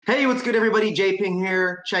Hey, what's good, everybody? J Ping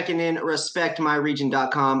here, checking in,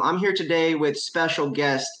 respectmyregion.com. I'm here today with special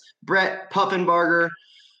guest Brett Puffenbarger.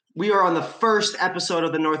 We are on the first episode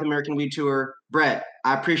of the North American Weed Tour. Brett,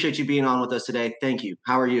 I appreciate you being on with us today. Thank you.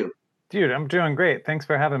 How are you? Dude, I'm doing great. Thanks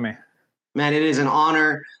for having me. Man, it is an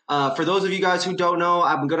honor. For those of you guys who don't know,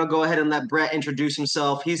 I'm gonna go ahead and let Brett introduce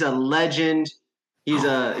himself. He's a legend.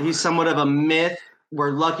 He's somewhat of a myth.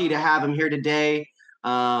 We're lucky to have him here today.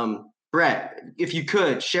 Brett, if you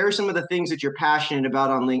could share some of the things that you're passionate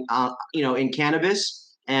about in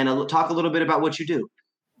cannabis, and talk a little bit about what you do.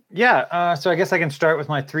 Yeah, so I guess I can start with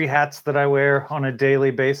my three hats that I wear on a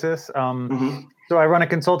daily basis. So I run a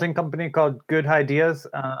consulting company called Good Ideas.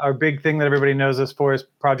 Our big thing that everybody knows us for is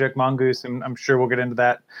Project Mongoose, and I'm sure we'll get into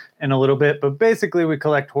that in a little bit. But basically, we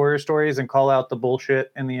collect horror stories and call out the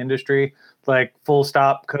bullshit in the industry, like full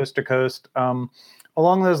stop, coast to coast.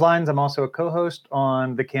 Along those lines, I'm also a co-host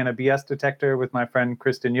on the Cannabis Detector with my friend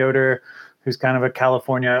Kristen Yoder, who's kind of a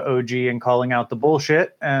California OG and calling out the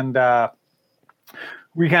bullshit. And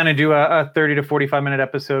we kind of do a 30 to 45-minute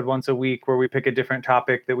episode once a week where we pick a different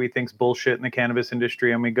topic that we think's bullshit in the cannabis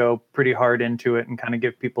industry, and we go pretty hard into it and kind of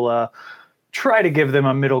give people try to give them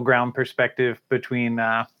a middle ground perspective between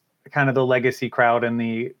kind of the legacy crowd and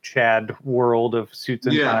the Chad world of suits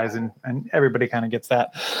and ties, and everybody kind of gets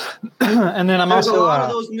that. And then There's a lot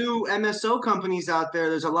of those new MSO companies out there.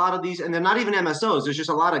 There's a lot of these, and they're not even MSOs. There's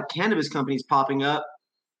just a lot of cannabis companies popping up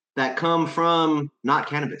that come from not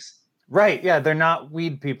cannabis. Right. Yeah. They're not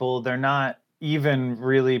weed people. They're not even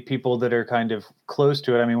really people that are kind of close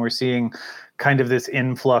to it. I mean, we're seeing kind of this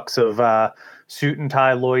influx of suit and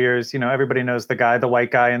tie lawyers. You know, everybody knows the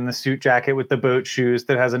white guy in the suit jacket with the boat shoes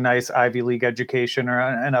that has a nice Ivy League education or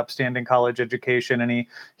an upstanding college education. And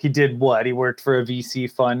he did what? He worked for a VC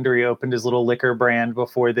fund, or he opened his little liquor brand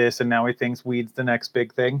before this, and now he thinks weed's the next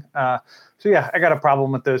big thing. So yeah, I got a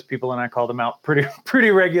problem with those people, and I call them out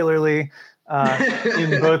pretty regularly.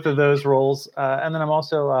 In both of those roles. And then I'm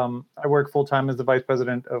also, I work full-time as the vice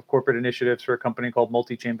president of corporate initiatives for a company called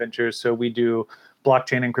Multi-Chain Ventures. So we do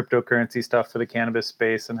blockchain and cryptocurrency stuff for the cannabis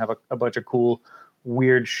space and have a bunch of cool,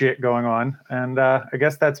 weird shit going on. And I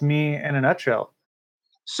guess that's me in a nutshell.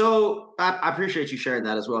 So I appreciate you sharing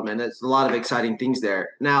that as well, man. There's a lot of exciting things there.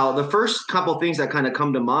 Now, the first couple things that kind of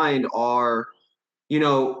come to mind are,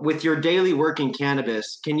 with your daily work in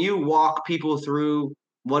cannabis, can you walk people through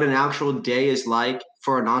what an actual day is like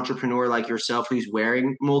for an entrepreneur like yourself who's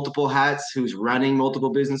wearing multiple hats, who's running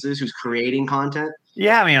multiple businesses, who's creating content?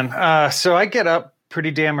 Yeah, man. So I get up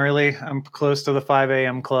pretty damn early. I'm close to the 5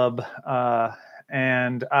 a.m. club.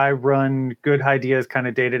 And I run Good Ideas kind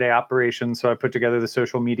of day-to-day operations. So I put together the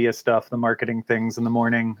social media stuff, the marketing things in the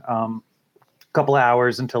morning, a couple of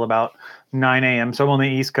hours until about 9 a.m. So I'm on the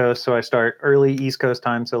East Coast. So I start early East Coast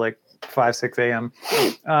time. So like 5, 6 a.m.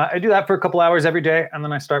 I do that for a couple hours every day. And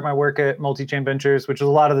then I start my work at Multi-Chain Ventures, which is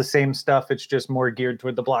a lot of the same stuff. It's just more geared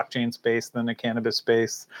toward the blockchain space than the cannabis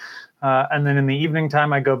space. And then in the evening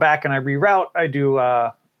time, I go back and I reroute.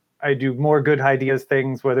 I do more Good Ideas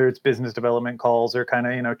things, whether it's business development calls or kind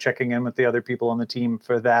of, checking in with the other people on the team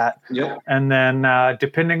for that. Yep. And then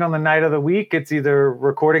depending on the night of the week, it's either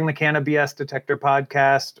recording the Cannabis Detector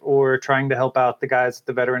podcast or trying to help out the guys at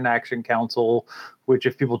the Veteran Action Council, which,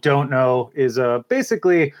 if people don't know, is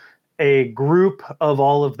basically a group of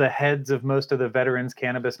all of the heads of most of the veterans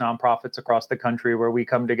cannabis nonprofits across the country, where we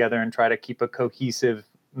come together and try to keep a cohesive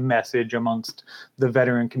message amongst the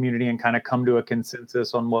veteran community and kind of come to a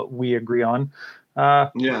consensus on what we agree on.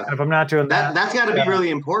 If I'm not doing that's got to be really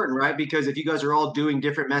important, right? Because if you guys are all doing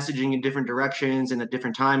different messaging in different directions and at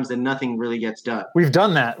different times, then nothing really gets done. We've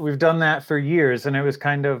done that for years, and it was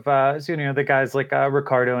kind of the guys like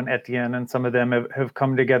Ricardo and Etienne and some of them have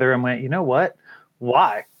come together and went, you know what?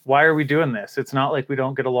 Why are we doing this? It's not like we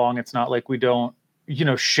don't get along. It's not like we don't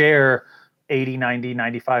share 80, 90,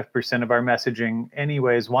 95% of our messaging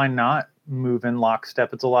anyways. Why not move in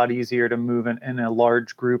lockstep? It's a lot easier to move in a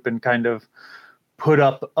large group and kind of put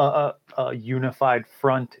up a unified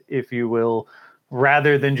front, if you will,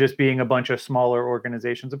 rather than just being a bunch of smaller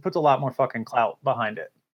organizations. It puts a lot more fucking clout behind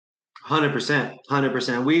it.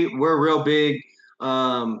 100%. We're real big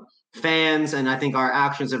fans, and I think our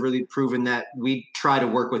actions have really proven that we try to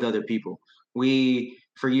work with other people. We,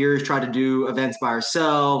 for years, try to do events by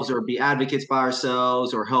ourselves, or be advocates by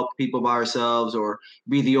ourselves, or help people by ourselves, or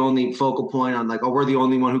be the only focal point on we're the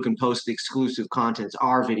only one who can post the exclusive content. It's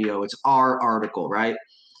our video. It's our article, right?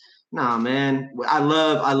 Nah, man. I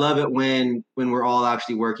love it when we're all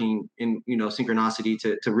actually working in, synchronicity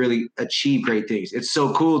to really achieve great things. It's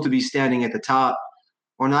so cool to be standing at the top,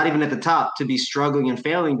 or not even at the top, to be struggling and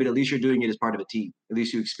failing, but at least you're doing it as part of a team. At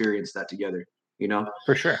least you experience that together.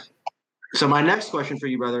 For sure. So my next question for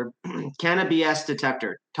you, brother, Cannabis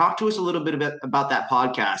Detector. Talk to us a little bit about that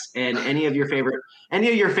podcast and any of your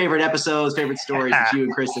favorite episodes, favorite stories that you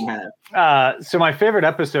and Kristen have. So my favorite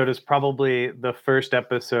episode is probably the first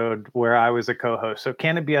episode where I was a co-host. So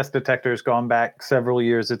Cannabis Detector has gone back several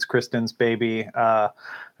years. It's Kristen's baby. I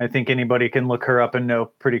think anybody can look her up and know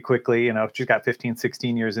pretty quickly. She's got 15,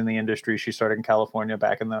 16 years in the industry. She started in California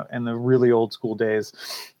back in the really old school days.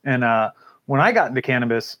 And when I got into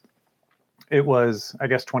cannabis, it was, I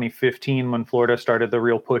guess, 2015 when Florida started the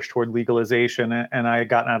real push toward legalization, and I had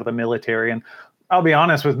gotten out of the military. And I'll be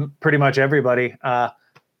honest with pretty much everybody. I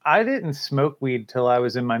didn't smoke weed till I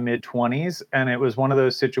was in my mid-20s, and it was one of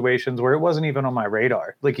those situations where it wasn't even on my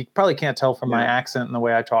radar. Like, you probably can't tell from my accent and the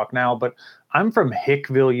way I talk now, but I'm from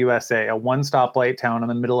Hickville, USA, a one-stoplight town in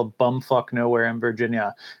the middle of bumfuck nowhere in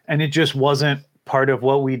Virginia, and it just wasn't part of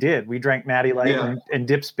what we did. We drank Natty Light and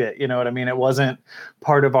Dip Spit, you know what I mean? It wasn't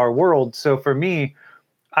part of our world. So for me,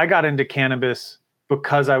 I got into cannabis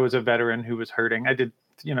because I was a veteran who was hurting. I did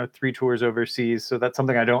 3 tours overseas. So that's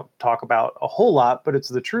something I don't talk about a whole lot, but it's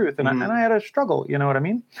the truth. And I had a struggle, you know what I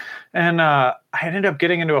mean? And I ended up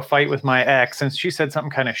getting into a fight with my ex, and she said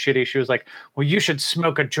something kind of shitty. She was like, well, you should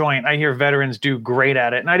smoke a joint. I hear veterans do great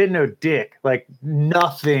at it. And I didn't know dick, like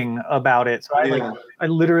nothing about it. So I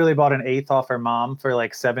literally bought an eighth off her mom for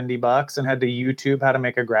like $70 and had to YouTube how to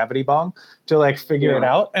make a gravity bong to like figure it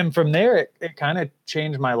out. And from there, it kind of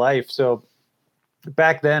changed my life. So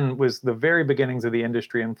back then was the very beginnings of the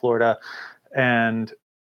industry in Florida. And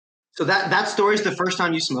so that story is the first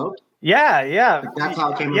time you smoked? Yeah. Like that's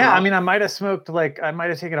how it came about? I mean, I might have smoked, I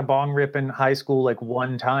might have taken a bong rip in high school like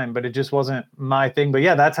one time, but it just wasn't my thing. But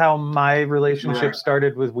yeah, that's how my relationship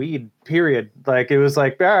started with weed, period. Like, it was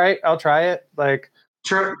like, all right, I'll try it. Like,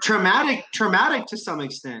 traumatic to some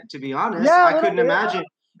extent, to be honest. Yeah, I couldn't imagine.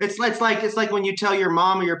 It's like when you tell your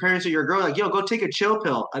mom or your parents or your girl, like, yo, go take a chill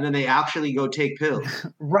pill, and then they actually go take pills.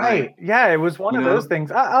 Right. Yeah, it was one of those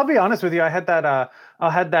things. I'll be honest with you. I had that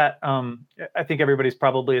I think everybody's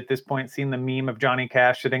probably at this point seen the meme of Johnny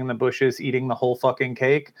Cash sitting in the bushes eating the whole fucking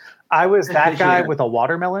cake. I was that guy with a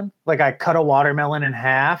watermelon. Like, I cut a watermelon in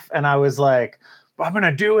half, and I was like, I'm going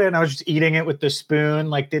to do it. And I was just eating it with the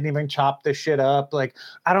spoon, like didn't even chop the shit up. Like,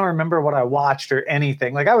 I don't remember what I watched or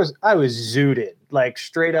anything. Like, I was zooted, like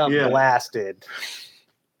straight up blasted.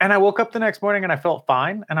 And I woke up the next morning and I felt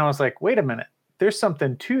fine. And I was like, wait a minute, there's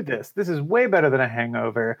something to this. This is way better than a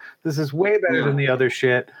hangover. This is way better than the other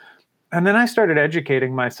shit. And then I started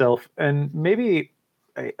educating myself, and maybe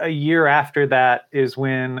a year after that is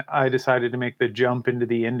when I decided to make the jump into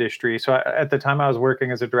the industry. So at the time I was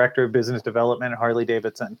working as a director of business development at Harley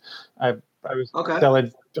Davidson. I was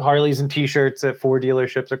selling Harleys and t-shirts at 4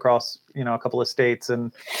 dealerships across, a couple of states.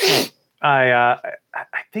 And I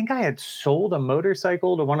think I had sold a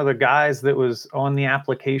motorcycle to one of the guys that was on the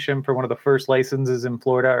application for one of the first licenses in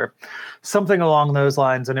Florida or something along those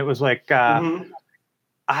lines. And it was like,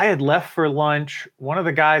 I had left for lunch. One of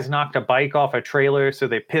the guys knocked a bike off a trailer, so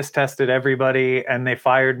they piss tested everybody, and they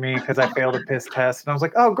fired me because I failed a piss test. And I was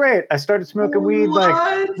like, "Oh, great! I started smoking weed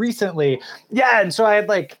like recently." Yeah, and so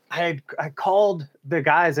I called the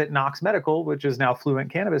guys at Knox Medical, which is now Fluent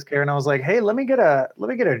Cannabis Care, and I was like, "Hey, let me get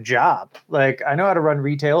a job. Like, I know how to run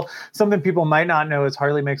retail. Something people might not know is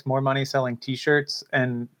Harley makes more money selling T-shirts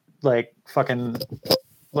and like fucking."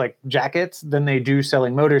 Like jackets than they do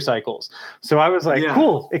selling motorcycles. So I was like,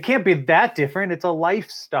 cool, it can't be that different. It's a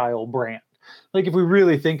lifestyle brand. Like, if we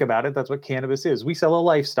really think about it, that's what cannabis is. We sell a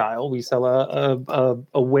lifestyle. We sell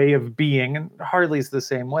a way of being, and Harley's the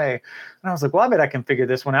same way. And I was like, well, I bet I can figure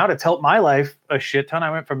this one out. It's helped my life a shit ton. I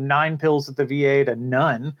went from 9 pills at the VA to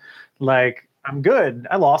none. Like, I'm good.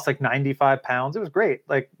 I lost like 95 pounds. It was great.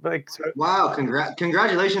 So. Wow.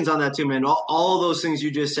 Congratulations on that too, man. All those things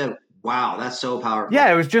you just said. Wow, that's so powerful.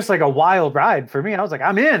 Yeah, it was just like a wild ride for me. I was like,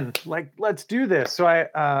 I'm in. Like, let's do this. So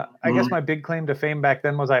I guess my big claim to fame back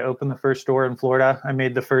then was I opened the first store in Florida. I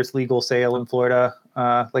made the first legal sale in Florida.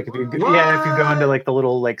 If you go into like the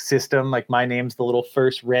little like system, like my name's the little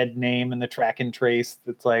first red name in the track and trace.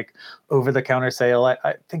 That's like over the counter sale.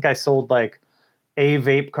 I think I sold like a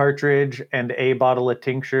vape cartridge and a bottle of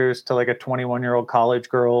tinctures to like a 21-year-old college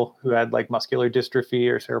girl who had like muscular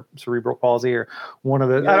dystrophy or cerebral palsy or one of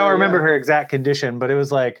the, I don't remember her exact condition, but it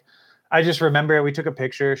was like, I just remember we took a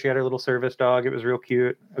picture. She had her little service dog. It was real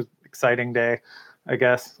cute. It was an exciting day, I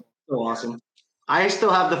guess. So awesome. I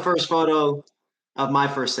still have the first photo of my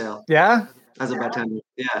first sale. Yeah. As a bartender.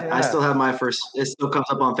 Yeah. I still have my first, it still comes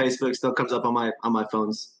up on Facebook, still comes up on my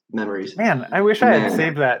phone's memories. Man, I wish I had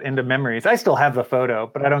saved that into memories. I still have the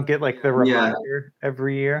photo, but I don't get like the reminder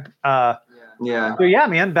every year. Yeah. So yeah,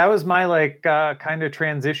 man, that was my like kind of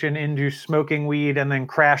transition into smoking weed and then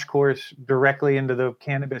crash course directly into the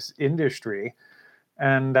cannabis industry.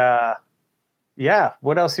 And yeah,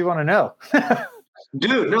 what else you want to know?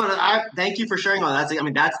 Dude, no, I thank you for sharing all that. I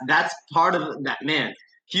mean, that's part of that, man.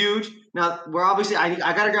 Huge. Now we're obviously I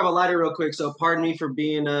gotta grab a lighter real quick, so pardon me for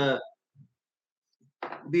being a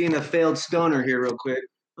failed stoner here real quick.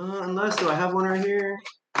 Unless do I have one right here?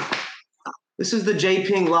 This is the J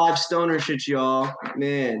Ping live stoner shit, y'all.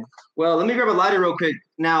 Man. Well, let me grab a lighter real quick.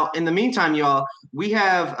 Now, in the meantime, y'all, we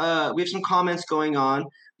have some comments going on.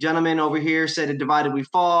 Gentleman over here said, "A divided we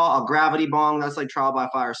fall, a gravity bong." That's like trial by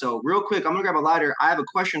fire. So, real quick, I'm gonna grab a lighter. I have a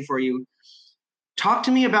question for you. Talk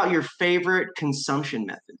to me about your favorite consumption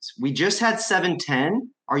methods. We just had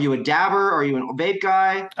 710. Are you a dabber? Are you a vape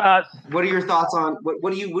guy? What are your thoughts on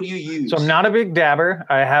what do you use? So I'm not a big dabber.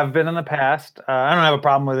 I have been in the past. I don't have a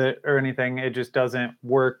problem with it or anything. It just doesn't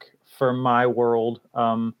work for my world.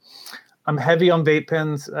 I'm heavy on vape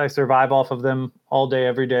pens. I survive off of them all day,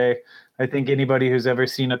 every day. I think anybody who's ever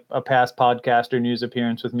seen a past podcast or news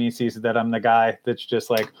appearance with me sees that I'm the guy that's just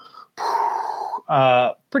like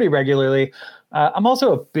pretty regularly. I'm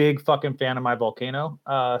also a big fucking fan of my volcano.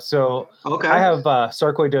 So okay. I have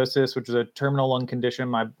sarcoidosis, which is a terminal lung condition.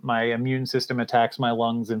 My immune system attacks my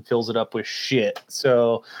lungs and fills it up with shit.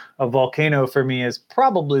 So a volcano for me is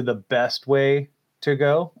probably the best way to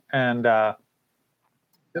go. And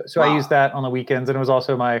so I use that on the weekends. And it was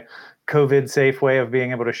also my COVID safe way of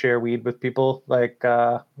being able to share weed with people. Like,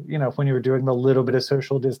 when you were doing the little bit of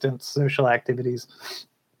social distance, social activities.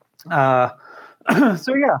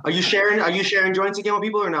 So yeah. Are you sharing joints again with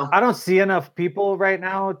people or no? I don't see enough people right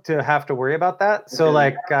now to have to worry about that. So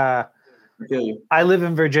like I live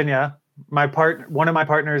in Virginia. One of my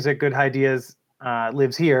partners at Good Ideas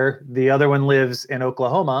lives here. The other one lives in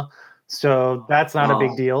Oklahoma. So that's not a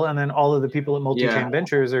big deal. And then all of the people at Multi-Chain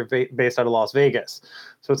Ventures are based out of Las Vegas.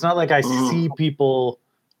 So it's not like I see people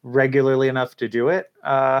regularly enough to do it.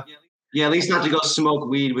 Yeah, at least not to go smoke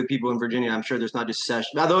weed with people in Virginia. I'm sure there's not just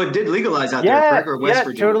session. Although it did legalize out there, correct? Or West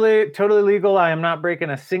Virginia. Totally legal. I am not breaking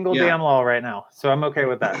a single damn law right now, so I'm okay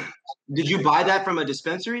with that. Did you buy that from a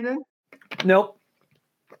dispensary then? Nope.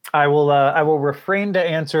 I will refrain to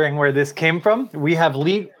answering where this came from. We have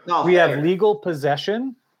legal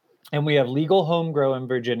possession, and we have legal home grow in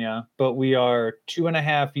Virginia, but we are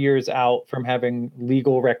 2.5 years out from having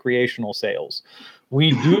legal recreational sales.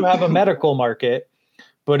 We do have a medical market,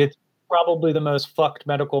 but it's probably the most fucked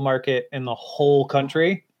medical market in the whole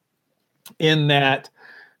country, in that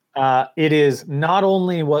it is not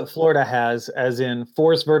only what Florida has, as in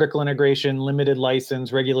forced vertical integration, limited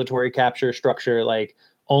license, regulatory capture structure, like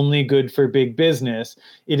only good for big business.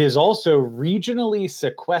 It is also regionally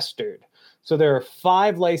sequestered. So there are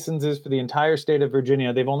 5 licenses for the entire state of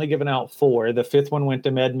Virginia. They've only given out 4. The 5th one went to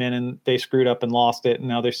MedMin and they screwed up and lost it. And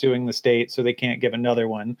now they're suing the state, so they can't give another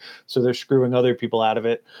one. So they're screwing other people out of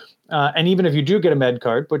it. And even if you do get a med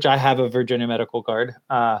card, which I have a Virginia medical card,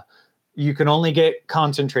 you can only get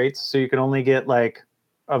concentrates. So you can only get like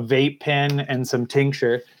a vape pen and some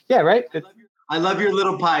tincture. Yeah, right? I love your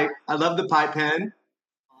little pipe. I love the pipe pen.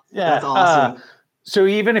 Yeah. That's awesome. So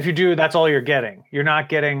even if you do, that's all you're getting. You're not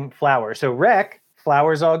getting flour. So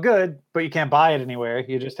flour's all good, but you can't buy it anywhere.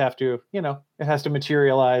 You just have to, it has to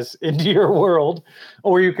materialize into your world,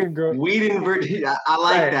 or you can grow. Weed in Virginia. I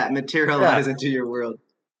like that. Materialize into your world.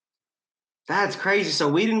 That's crazy. So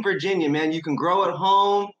weed in Virginia, man, you can grow at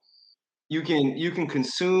home. You can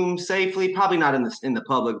consume safely, probably not in the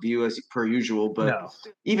public view as per usual, but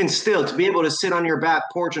even still, to be able to sit on your back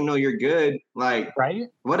porch and know you're good, like, right?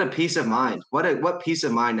 What a peace of mind! What peace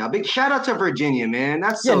of mind now. Big shout out to Virginia, man.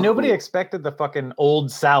 That's so nobody cool. expected the fucking old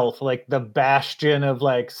South, like the bastion of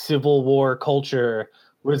like Civil War culture,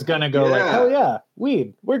 was gonna go like, hell yeah,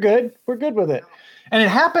 weed, we're good with it. And it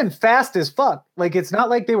happened fast as fuck. Like, it's not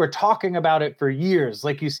like they were talking about it for years,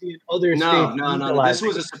 like you see in other states. No. This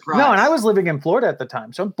was a surprise. No, and I was living in Florida at the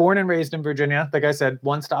time. So I'm born and raised in Virginia. Like I said,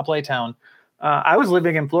 one stoplight town. I was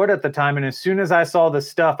living in Florida at the time. And as soon as I saw the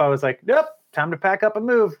stuff, I was like, yep, time to pack up and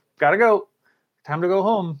move. Gotta go. Time to go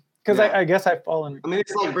home. Because I guess I've fallen. I mean,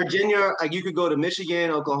 it's like Virginia. Like you could go to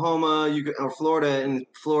Michigan, Oklahoma, or Florida, and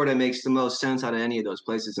Florida makes the most sense out of any of those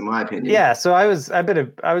places, in my opinion. Yeah. So I was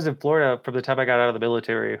in Florida from the time I got out of the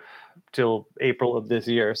military till April of this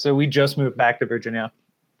year. So we just moved back to Virginia,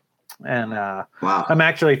 and I'm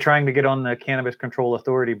actually trying to get on the Cannabis Control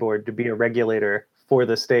Authority Board to be a regulator for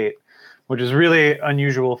the state, which is really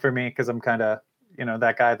unusual for me because I'm kind of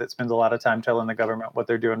that guy that spends a lot of time telling the government what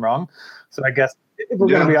they're doing wrong. So I guess if we're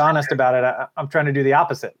going to be honest about it, I'm trying to do the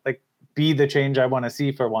opposite. Like, be the change I want to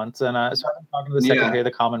see for once. And so I've been talking to the Secretary of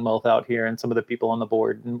the Commonwealth out here and some of the people on the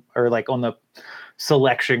board or like on the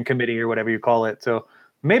selection committee or whatever you call it. So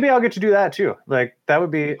maybe I'll get to do that too. Like that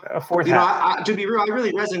would be a fourth hat. To be real, I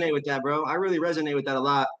really resonate with that, bro. I really resonate with that a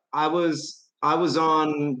lot. I was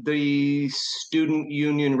on the student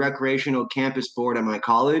union recreational campus board at my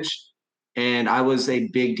college, and I was a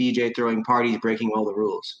big DJ throwing parties, breaking all the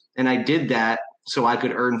rules. And I did that so I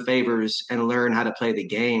could earn favors and learn how to play the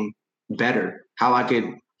game better, how I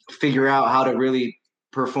could figure out how to really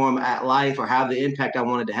perform at life or have the impact I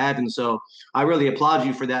wanted to have. And so I really applaud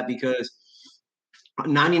you for that, because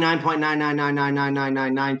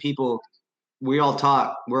 99.9999999 people, we all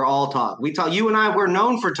talk. We're all talk. We talk. You and I, we're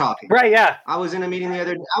known for talking. Right, yeah. I was in a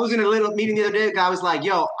little meeting the other day. I was like,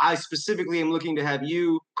 yo, I specifically am looking to have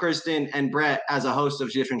you, Kristen, and Brett as a host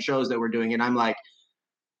of different shows that we're doing. And I'm like,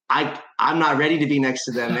 I'm not ready to be next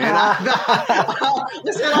to them, man. I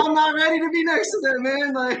said, I'm not ready to be next to them,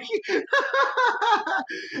 man. Like,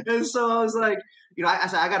 and so I was like, I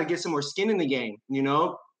said, I got to get some more skin in the game.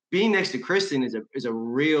 Being next to Kristen is a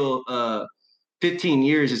real 15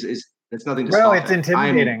 years is it's nothing to Bro, it's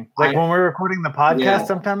intimidating. When we're recording the podcast,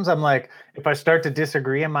 sometimes I'm like, if I start to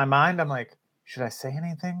disagree in my mind, I'm like, should I say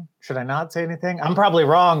anything? Should I not say anything? I'm probably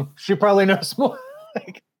wrong. She probably knows more.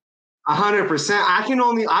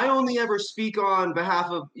 100%. I only ever speak on behalf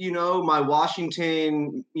of, my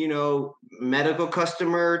Washington, medical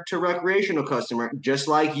customer to recreational customer. Just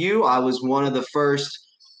like you, I was not one of the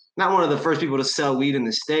first people to sell weed in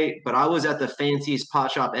the state, but I was at the fanciest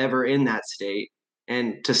pot shop ever in that state.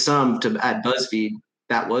 And at BuzzFeed,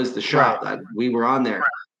 that was the shop that we were on there.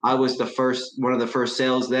 I was one of the first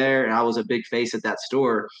sales there, and I was a big face at that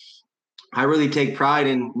store. I really take pride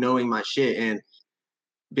in knowing my shit, and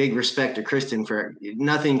big respect to Kristen for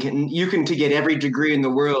you can get every degree in the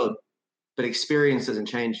world, but experience doesn't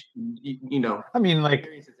change. I mean, like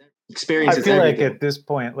experience. I feel like at this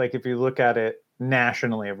point, like if you look at it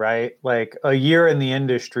nationally, right? Like a year in the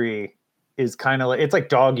industry is kind of like, it's like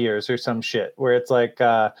dog years or some shit where it's like,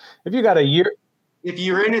 if you got a year, if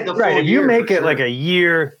you're in it, if you make it like a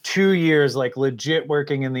year, 2 years, like legit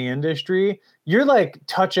working in the industry, you're like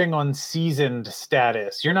touching on seasoned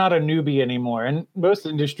status. You're not a newbie anymore. And most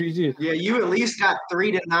industries, you at least got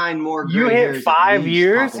 3 to 9 more. You hit 5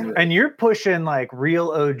 years and you're pushing like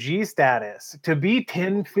real OG status. To be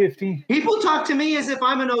 10, 15. People talk to me as if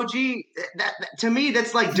I'm an OG. To me,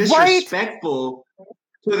 that's like disrespectful.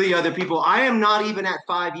 To the other people. I am not even at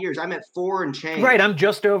 5 years. I'm at 4 and change. Right, I'm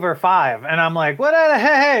just over 5. And I'm like, what?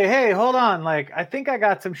 Hey, hold on. Like, I think I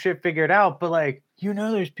got some shit figured out. But like,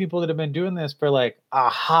 there's people that have been doing this for like a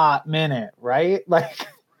hot minute, right? Like,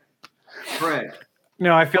 right.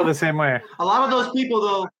 No, I feel the same way. A lot of those people,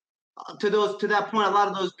 though, to that point, a lot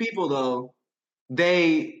of those people, though,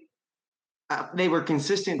 they were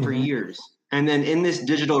consistent for years. And then in this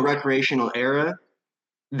digital recreational era,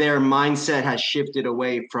 their mindset has shifted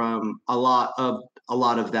away from a lot of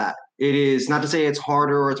that. It is not to say it's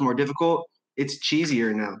harder or it's more difficult. It's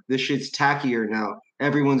cheesier now. This shit's tackier now.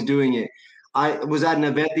 Everyone's doing it. I was at an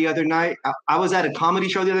event the other night. I was at a comedy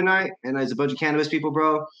show the other night, and there's a bunch of cannabis people,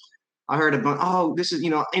 bro. I heard this is,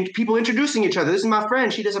 and people introducing each other. This is my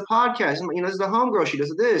friend. She does a podcast. This is the homegirl. She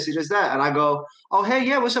does this. She does that. And I go, oh, hey,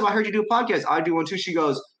 yeah, what's up? I heard you do a podcast. I do one too. She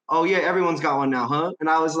goes, oh, yeah, everyone's got one now, huh? And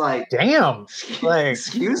I was like, damn. Like,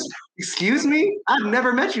 excuse me? I've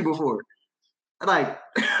never met you before. Like,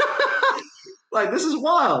 like, this is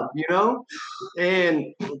wild, And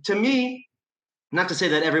to me, not to say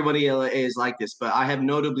that everybody is like this, but I have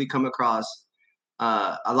notably come across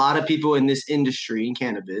a lot of people in this industry in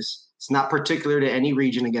cannabis. It's not particular to any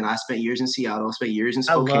region. Again, I spent years in Seattle. I spent years in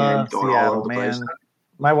Spokane, going all over the place.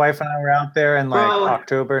 My wife and I were out there in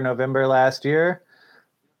October, November last year.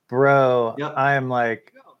 Bro, yep. I am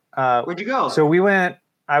like, where'd you go? So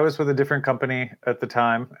I was with a different company at the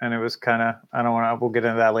time, and it was kind of, we'll get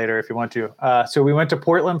into that later if you want to. So we went to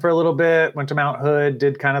Portland for a little bit, went to Mount Hood,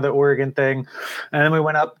 did kind of the Oregon thing. And then we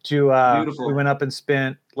went up to, we went up and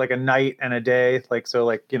spent like a night and a day, like a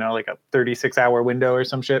 36-hour window or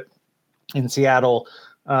some shit in Seattle.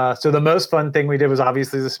 So the most fun thing we did was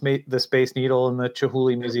obviously the Space Needle and the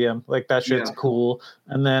Chihuly Museum. Like that shit's cool.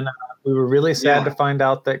 And then we were really sad to find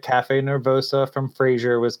out that Cafe Nervosa from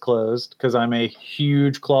Frasier was closed, because I'm a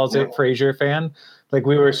huge closet Frasier fan. Like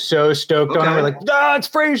we were so stoked on it. We're like, it's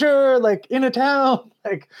Frasier, like in a town,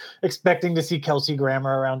 like expecting to see Kelsey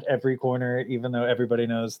Grammer around every corner, even though everybody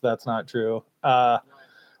knows that's not true.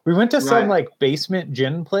 We went to some like basement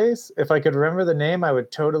gin place. If I could remember the name, I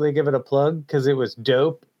would totally give it a plug because it was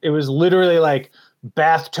dope. It was literally like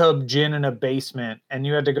bathtub gin in a basement, and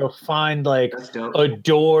you had to go find like That's dope. a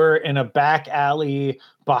door in a back alley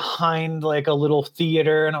behind like a little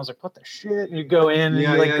theater. And I was like, what the shit? And you go in and you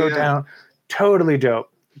like go down. Totally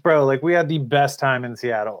dope. Bro, like we had the best time in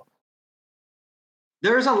Seattle.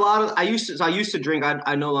 There's a lot of I used to drink.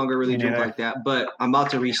 I no longer really drink like that, but I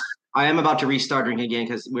am about to restart drinking again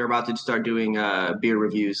because we're about to start doing beer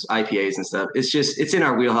reviews, IPAs and stuff. It's in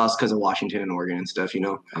our wheelhouse because of Washington and Oregon and stuff, you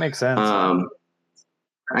know. That makes sense.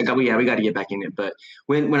 We got to get back in it. But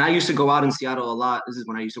when I used to go out in Seattle a lot, this is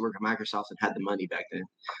when I used to work at Microsoft and had the money back then.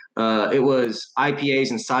 It was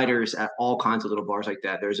IPAs and ciders at all kinds of little bars like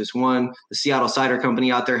that. There's this one, the Seattle Cider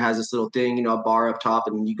Company out there has this little thing, you know, a bar up top,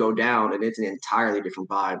 and you go down, and it's an entirely different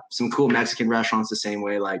vibe. Some cool Mexican restaurants the same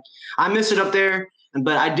way. Like I miss it up there,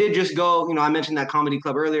 but I did just go. You know, I mentioned that comedy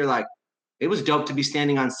club earlier. Like it was dope to be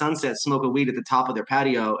standing on Sunset smoking weed at the top of their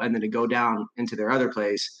patio, and then to go down into their other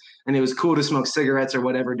place. And it was cool to smoke cigarettes or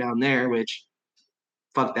whatever down there, which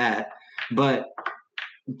fuck that. But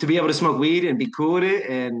to be able to smoke weed and be cool with it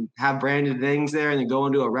and have branded things there and then go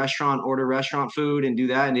into a restaurant, order restaurant food and do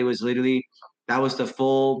that. And it was literally, that was the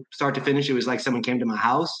full start to finish. It was like someone came to my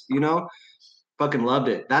house, you know, fucking loved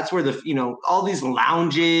it. That's where you know, all these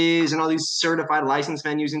lounges and all these certified license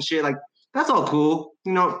venues and shit, like that's all cool.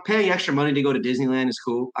 You know, paying extra money to go to Disneyland is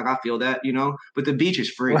cool. Like I feel that, you know, but the beach is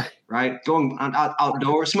free, right? Going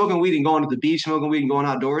outdoors, smoking weed and going to the beach, smoking weed and going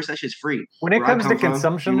outdoors, that shit's free. When it comes to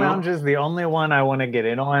consumption lounges, the only one I want to get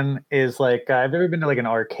in on is like, I've ever been to like an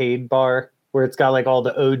arcade bar where it's got like all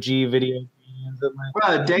the OG video games.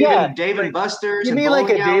 Dave and Buster's. Give me like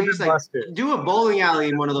a Dave and Buster's. Do a bowling alley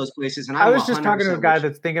in one of those places. And I was just talking to a guy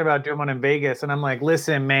that's thinking about doing one in Vegas, and I'm like,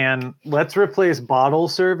 listen, man, let's replace bottle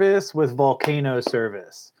service with volcano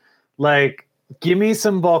service. Like, give me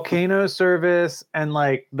some volcano service and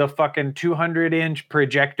like the fucking 200-inch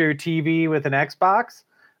projector TV with an Xbox.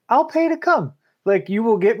 I'll pay to come. Like, you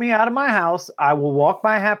will get me out of my house. I will walk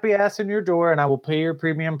my happy ass in your door, and I will pay your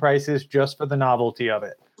premium prices just for the novelty of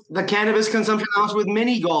it. The cannabis consumption lounge with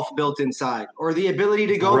mini golf built inside, or the ability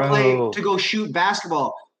to go shoot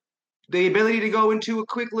basketball, the ability to go into a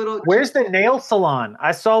quick little. Where's the nail salon?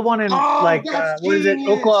 I saw one in what is it,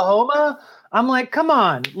 Oklahoma? I'm like, come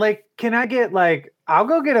on, like, can I get like, I'll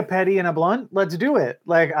go get a petty and a blunt. Let's do it.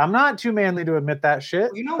 Like, I'm not too manly to admit that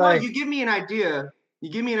shit. You know what? You give me an idea.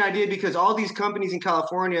 Because all these companies in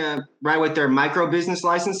California, right, with their micro business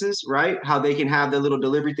licenses, right, how they can have their little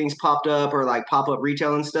delivery things popped up or like pop up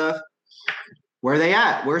retail and stuff. Where are they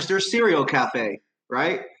at? Where's their cereal cafe,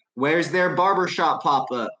 right? Where's their barbershop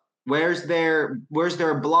pop up? Where's their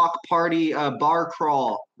block party bar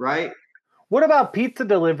crawl, right? What about pizza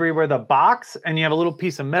delivery where the box and you have a little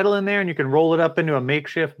piece of metal in there and you can roll it up into a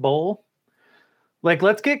makeshift bowl? Like,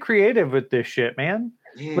 let's get creative with this shit, man.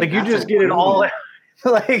 Yeah, like, you just get it all.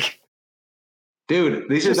 Like, dude,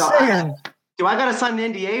 these are do I gotta sign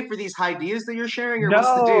an NDA for these ideas that you're sharing, or what's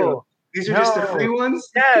the deal? These are just the free ones?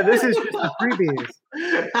 Yeah, this is just the freebies.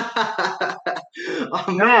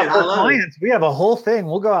 Oh man, for clients, we have a whole thing.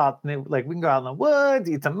 We'll go out and we can go out in the woods,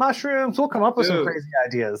 eat some mushrooms. We'll come up with some crazy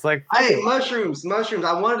ideas. Like, hey, mushrooms.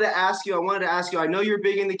 I wanted to ask you. I know you're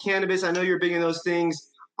big into cannabis. I know you're big in those things.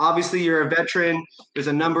 Obviously, you're a veteran. There's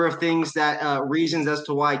a number of things that reasons as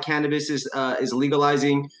to why cannabis is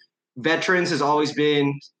legalizing. Veterans has always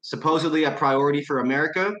been supposedly a priority for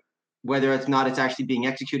America. Whether it's actually being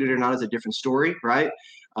executed or not is a different story, right?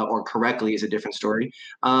 Or correctly is a different story.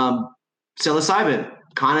 Psilocybin,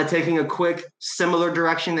 kind of taking a quick similar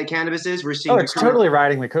direction that cannabis is. We're seeing it's totally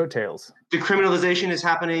riding the coattails. Decriminalization is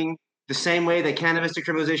happening the same way that cannabis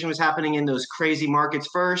decriminalization was happening in those crazy markets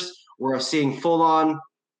first. We're seeing full-on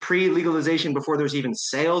pre-legalization before there's even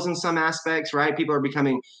sales in some aspects, right? People are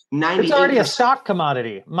becoming 98%. It's already a stock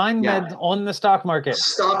commodity. Meds on the stock market.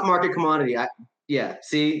 Stock market commodity.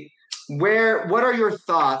 See, what are your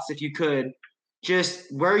thoughts, if you could,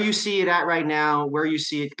 just where you see it at right now, where you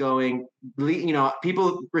see it going? You know,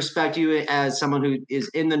 people respect you as someone who is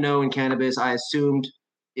in the know in cannabis. I assumed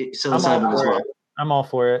psilocybin as well. I'm all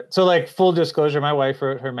for it. So, like, full disclosure, my wife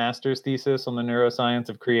wrote her master's thesis on the neuroscience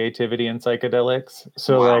of creativity and psychedelics.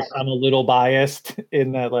 So, like, I'm a little biased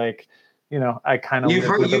in that, like, you know, I kind of... You've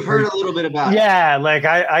heard a little bit about it. Yeah, like,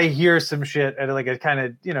 I hear some shit at, like, a kind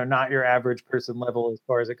of, you know, not your average person level as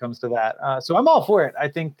far as it comes to that. So I'm all for it. I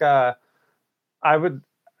think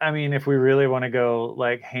if we really want to go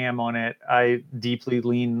like ham on it, I deeply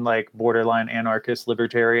lean like borderline anarchist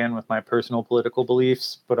libertarian with my personal political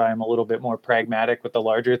beliefs, but I'm a little bit more pragmatic with the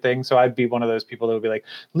larger thing. So I'd be one of those people that would be like,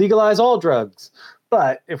 legalize all drugs.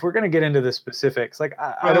 But if we're going to get into the specifics, like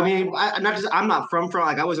I don't. I'm not from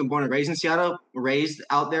like I wasn't born and raised in Seattle, raised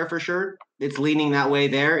out there for sure. It's leaning that way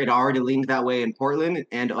there. It already leaned that way in Portland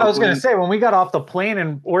and Oakland. I was going to say, when we got off the plane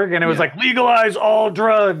in Oregon, it was like legalize all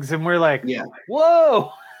drugs, and we're like, whoa.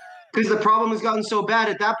 Because the problem has gotten so bad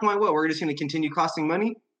at that point. We're just going to continue costing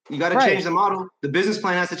money. You got to change the model. The business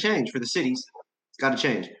plan has to change for the cities. It's got to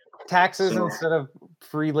change. Taxes instead of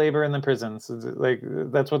free labor in the prisons. Like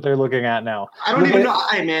that's what they're looking at now. I don't even know.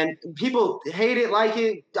 Hey, man, people hate it, like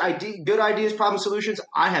it. Good ideas, problem solutions.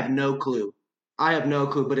 I have no clue.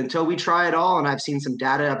 But until we try it all, and I've seen some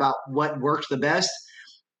data about what works the best,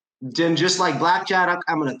 then just like blackjack,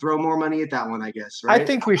 I'm going to throw more money at that one, I guess. Right? I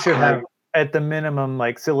think we should have, at the minimum,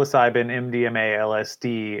 like psilocybin, MDMA,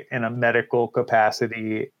 LSD in a medical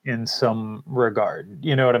capacity in some regard.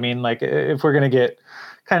 You know what I mean? Like if we're going to get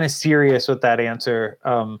kind of serious with that answer,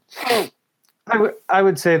 I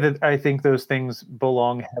would say that I think those things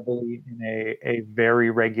belong heavily in a very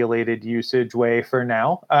regulated usage way for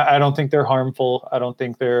now. I don't think they're harmful. I don't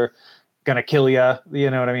think they're going to kill you.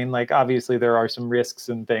 You know what I mean? Like obviously there are some risks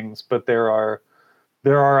and things, but there are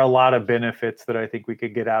a lot of benefits that I think we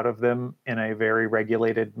could get out of them in a very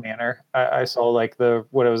regulated manner. I saw like the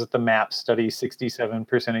MAP study,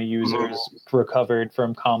 67% of users recovered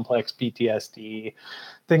from complex PTSD,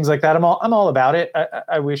 things like that. I'm all about it.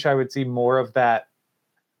 I wish I would see more of that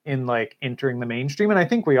in like entering the mainstream. And I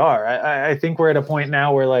think we are. I think we're at a point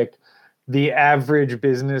now where like the average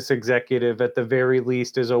business executive at the very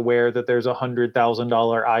least is aware that there's $100,000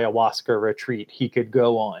 ayahuasca retreat he could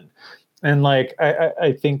go on. And like,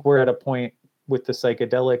 I think we're at a point with the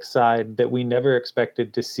psychedelic side that we never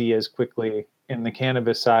expected to see as quickly in the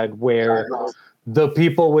cannabis side, where the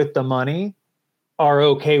people with the money are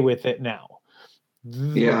okay with it now.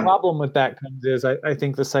 The problem with that comes is I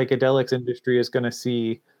think the psychedelics industry is going to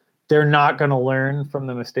see, they're not going to learn from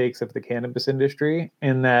the mistakes of the cannabis industry,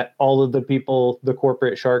 in that all of the people, the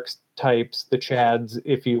corporate sharks types, the Chads,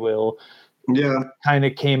 if you will, kind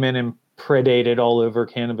of came in and predated all over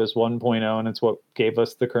Cannabis 1.0, and it's what gave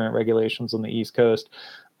us the current regulations on the East Coast.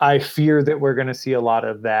 I fear that we're going to see a lot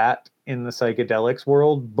of that in the psychedelics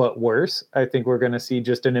world, but worse. I think we're going to see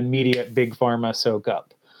just an immediate big pharma soak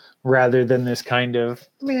up, rather than this kind of,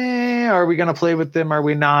 are we going to play with them? Are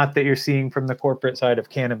we not? That you're seeing from the corporate side of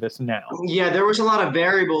cannabis now. Yeah, there was a lot of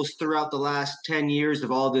variables throughout the last 10 years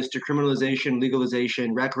of all this decriminalization,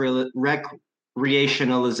 legalization,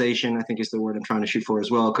 recreationalization, I think is the word I'm trying to shoot for as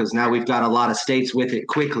well, because now we've got a lot of states with it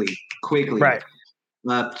quickly. Right.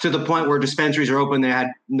 To the point where dispensaries are open, they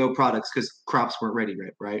had no products because crops weren't ready,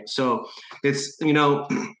 right? So it's, we're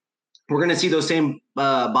going to see those same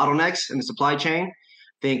bottlenecks in the supply chain. I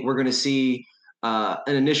think we're going to see,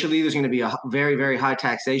 and initially there's going to be a very, very high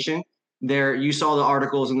taxation there. You saw the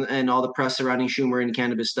articles and all the press surrounding Schumer and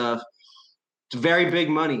cannabis stuff. It's very big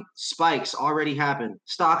money. Spikes already happened.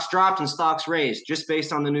 Stocks dropped and stocks raised just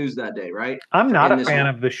based on the news that day, right? I'm not a fan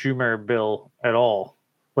of the Schumer bill at all.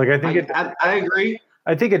 Like I agree.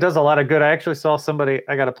 I think it does a lot of good. I actually saw somebody,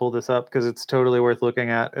 I got to pull this up because it's totally worth looking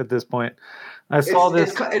at this point. It's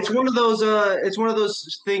one of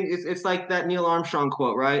those things. It's like that Neil Armstrong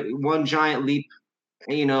quote, right? One giant leap,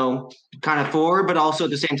 kind of forward, but also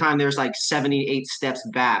at the same time, there's like 78 steps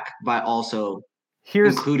back by also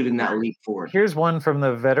included in that leap forward. Here's one from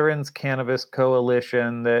the Veterans Cannabis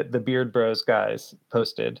Coalition that the Beard Bros guys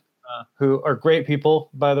posted, who are great people,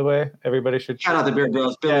 by the way. Everybody should shout out the Beard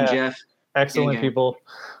Bros, Bill and Jeff. Excellent people.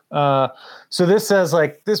 So this says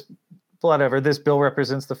like this, whatever, this bill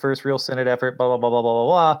represents the first real Senate effort, blah, blah, blah, blah, blah, blah,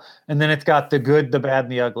 blah. And then it's got the good, the bad,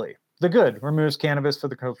 and the ugly. The good removes cannabis for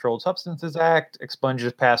the Controlled Substances Act,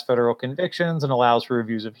 expunges past federal convictions and allows for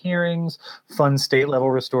reviews of hearings, funds state-level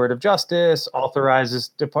restorative justice, authorizes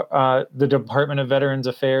the Department of Veterans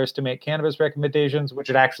Affairs to make cannabis recommendations, which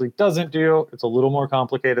it actually doesn't do. It's a little more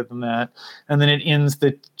complicated than that. And then it ends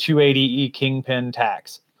the 280E kingpin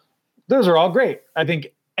tax. Those are all great. I think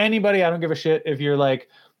anybody, I don't give a shit if you're like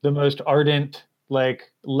the most ardent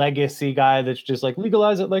like legacy guy that's just like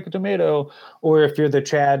legalize it like a tomato, or if you're the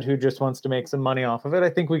Chad who just wants to make some money off of it. I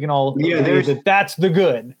think we can all agree that that's the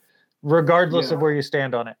good, regardless of where you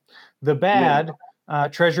stand on it. The bad,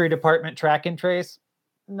 Treasury Department track and trace,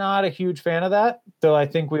 not a huge fan of that, though I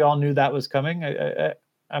think we all knew that was coming. I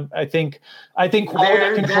think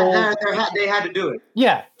quality control. They had to do it.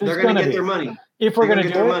 Yeah, they're going to get their money. If we're going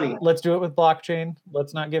to do it, let's do it with blockchain.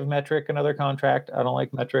 Let's not give Metric another contract. I don't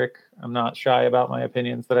like Metric. I'm not shy about my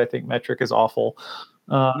opinions that I think Metric is awful.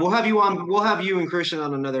 We'll have you on. We'll have you and Christian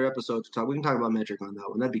on another episode to talk. We can talk about Metric on that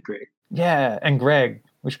one. That'd be great. Yeah, and Greg.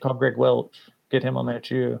 We should call Greg Welch. Get him on there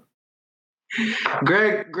too.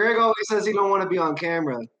 Greg always says he don't want to be on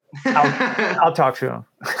camera. I'll talk to him.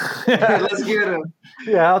 Let's get him.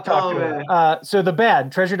 Yeah, I'll talk to him. So the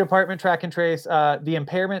bad Treasury Department track and trace, the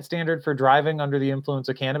impairment standard for driving under the influence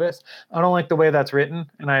of cannabis. I don't like the way that's written,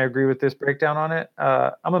 and I agree with this breakdown on it.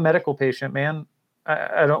 I'm a medical patient, man.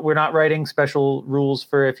 I don't. We're not writing special rules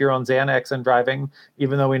for if you're on Xanax and driving,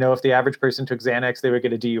 even though we know if the average person took Xanax, they would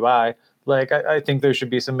get a DUI. Like, I think there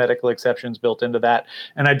should be some medical exceptions built into that.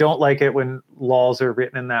 And I don't like it when laws are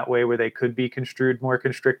written in that way where they could be construed more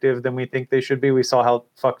constrictive than we think they should be. We saw how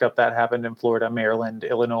fucked up that happened in Florida, Maryland,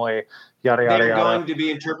 Illinois, yada, yada, They're yada. going to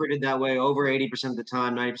be interpreted that way over 80% of the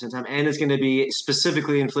time, 90% of the time. And it's going to be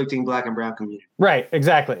specifically inflicting Black and brown community. Right,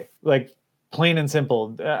 exactly. Like, plain and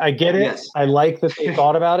simple. I get it. Yes. I like that they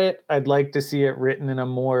thought about it. I'd like to see it written in a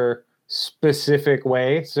more specific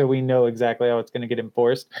way so we know exactly how it's going to get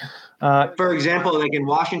enforced. For example, like in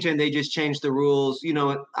Washington, they just changed the rules. You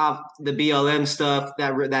know, the BLM stuff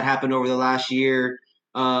that happened over the last year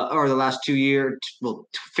or the last 2 years, well,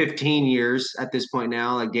 15 years at this point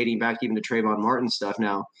now, like dating back even to Trayvon Martin stuff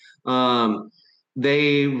now.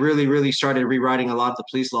 They really started rewriting a lot of the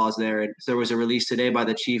police laws there. And there was a release today by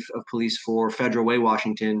the chief of police for Federal Way,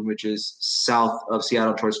 Washington, which is south of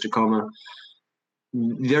Seattle towards Tacoma.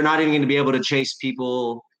 They're not even going to be able to chase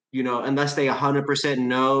people, you know, unless they 100%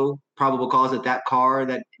 know probable cause that car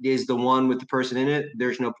that is the one with the person in it.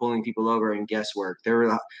 There's no pulling people over and guesswork.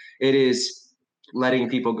 It is letting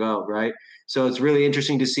people go, right? So it's really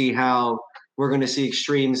interesting to see how we're going to see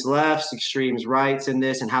extremes lefts, extremes rights in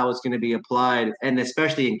this, and how it's going to be applied, and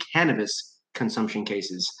especially in cannabis consumption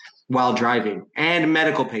cases while driving and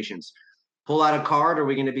medical patients. Pull out a card, are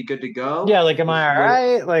we going to be good to go? Yeah, like, am I all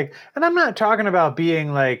right? Like, and I'm not talking about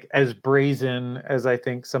being like as brazen as I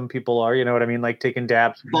think some people are. You know what I mean? Like taking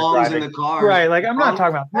dabs, bongs in the car, right? Like, I'm not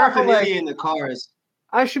talking about paraphernalia in the cars.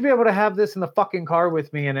 I should be able to have this in the fucking car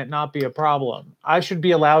with me and it not be a problem. I should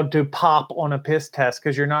be allowed to pop on a piss test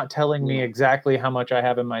because you're not telling me exactly how much I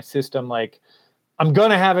have in my system. Like, I'm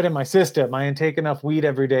gonna have it in my system. I intake enough weed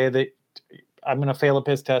every day that I'm going to fail a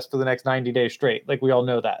piss test for the next 90 days straight. Like, we all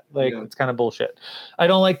know that. Like, It's kind of bullshit. I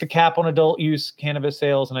don't like the cap on adult use cannabis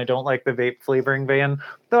sales, and I don't like the vape flavoring ban,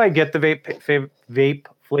 though I get the vape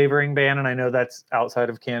flavoring ban, and I know that's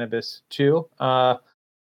outside of cannabis too. The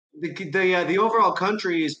overall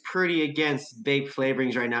country is pretty against vape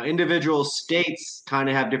flavorings right now. Individual states kind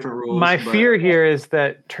of have different rules. My fear here is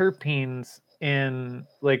that terpenes in,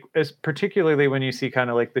 like, as particularly when you see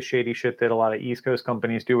kind of like the shady shit that a lot of East Coast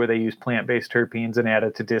companies do where they use plant-based terpenes and add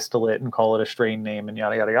it to distillate and call it a strain name and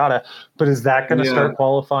yada yada yada, but is that going to start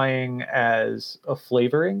qualifying as a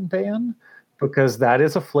flavoring ban? Because that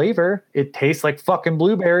is a flavor. It tastes like fucking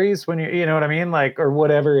blueberries when you know what I mean, like, or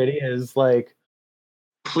whatever it is. Like,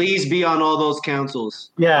 please be on all those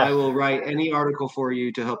councils. Yeah, I will write any article for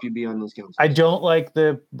you to help you be on those councils. I don't like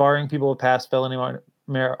the barring people with past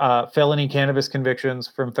felony cannabis convictions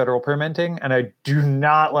from federal permitting, and I do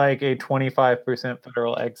not like a 25%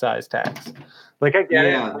 federal excise tax. Like, I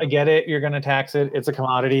get it. You're going to tax it. It's a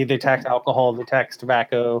commodity. They tax alcohol. They tax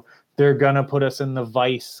tobacco. They're going to put us in the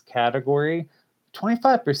vice category.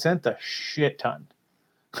 25%, a shit ton.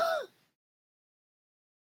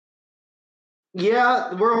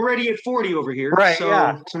 Yeah, we're already at 40 over here. Right. So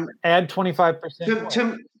yeah. Add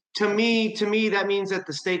 25%. To me, that means that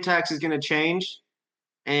the state tax is going to change.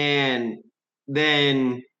 And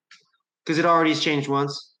then, because it already has changed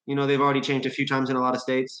once, you know, they've already changed a few times in a lot of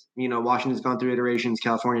states. You know, Washington's gone through iterations.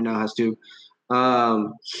 California now has to.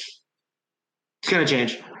 It's going to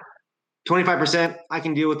change. 25%, I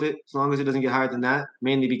can deal with it as long as it doesn't get higher than that,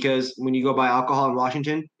 mainly because when you go buy alcohol in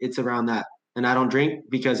Washington, it's around that. And I don't drink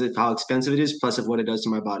because of how expensive it is, plus of what it does to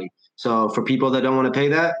my body. So for people that don't want to pay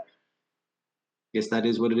that, yes, that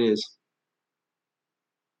is what it is.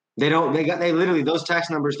 They literally, those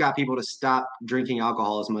tax numbers got people to stop drinking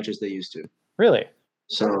alcohol as much as they used to. Really?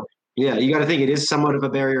 So, yeah, you got to think it is somewhat of a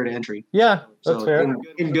barrier to entry. Yeah, that's fair.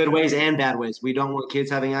 In good ways and bad ways. We don't want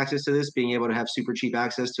kids having access to this, being able to have super cheap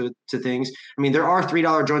access to things. I mean, there are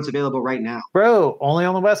 $3 joints available right now. Bro, only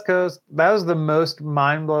on the West Coast. That was the most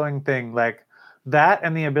mind-blowing thing. Like, that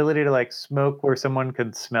and the ability to, like, smoke where someone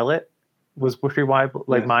could smell it was pretty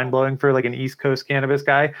mind-blowing for, like, an East Coast cannabis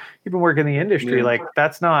guy. Even work in the industry, like,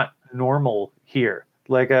 that's not normal here.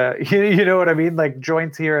 Like, you know what I mean? Like,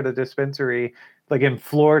 joints here at a dispensary, like in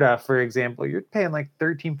Florida, for example, you're paying like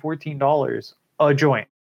 $13, $14 a joint.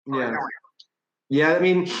 Yeah. I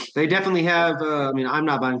mean, they definitely have. I'm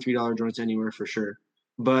not buying $3 joints anywhere for sure,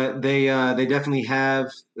 but they definitely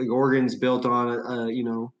have like organs built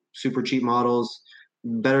on, super cheap models.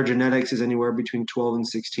 better genetics is anywhere between 12 and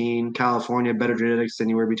 16. California, better genetics is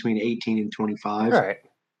anywhere between 18 and 25 Right.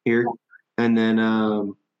 here. And then,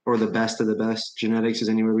 or the best of the best genetics is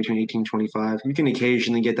anywhere between 18 and 25. You can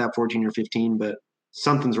occasionally get that 14 or 15, but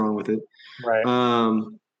something's wrong with it. Right.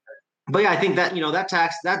 But yeah, I think that, that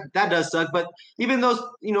tax, that does suck. But even those,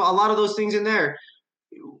 a lot of those things in there,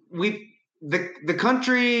 the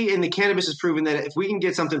country and the cannabis has proven that if we can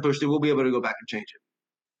get something pushed through, we'll be able to go back and change it.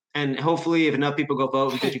 And hopefully, if enough people go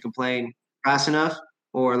vote because you complain fast enough,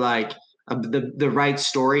 or like the right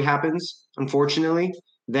story happens, unfortunately,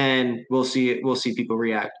 then we'll see it. We'll see people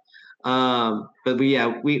react. But we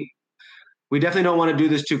definitely don't want to do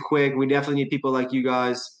this too quick. We definitely need people like you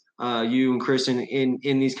guys, you and Kristen,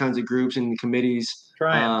 in these kinds of groups and committees,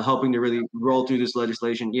 helping to really roll through this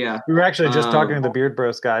legislation. Yeah, we were actually just talking to the Beard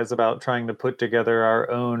Bros guys about trying to put together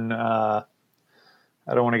our own. I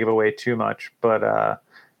don't want to give away too much, but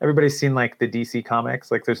everybody's seen like the DC comics.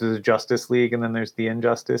 Like there's the Justice League, and then there's the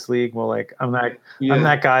Injustice League. Well, like I'm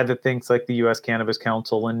that guy that thinks like the U.S. Cannabis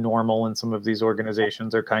Council and NORML and some of these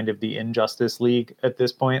organizations are kind of the Injustice League at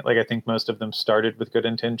this point. Like I think most of them started with good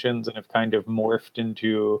intentions and have kind of morphed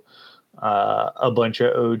into a bunch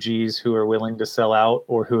of OGs who are willing to sell out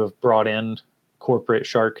or who have brought in corporate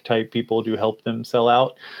shark type people to help them sell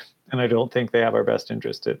out. And I don't think they have our best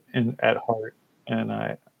interest at heart.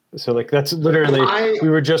 And so like that's literally we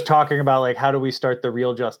were just talking about like how do we start the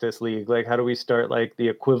real Justice League? Like how do we start like the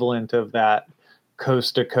equivalent of that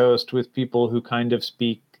coast to coast with people who kind of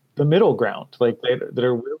speak the middle ground, like that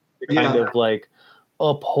are willing to kind of like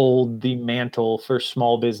uphold the mantle for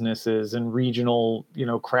small businesses and regional,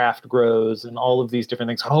 craft grows and all of these different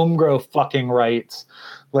things, home grow fucking rights,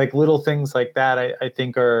 like little things like that. I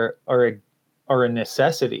think are a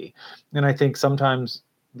necessity, and I think sometimes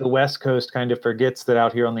the West Coast kind of forgets that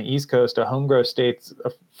out here on the East Coast, a home grow state's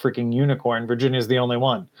a freaking unicorn. Virginia's the only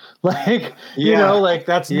one. Like, like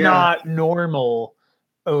that's not normal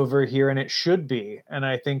over here, and it should be. And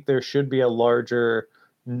I think there should be a larger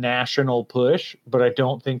national push, but I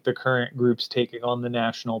don't think the current groups taking on the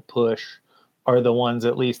national push are the ones,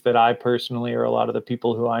 at least that I personally, or a lot of the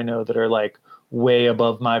people who I know that are like way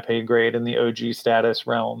above my pay grade in the OG status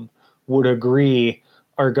realm would agree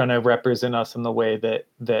are going to represent us in the way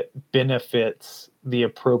that benefits the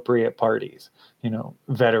appropriate parties,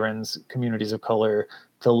 veterans, communities of color,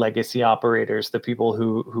 the legacy operators, the people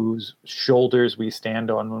whose shoulders we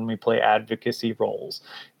stand on when we play advocacy roles.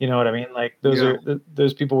 You know what I mean? Like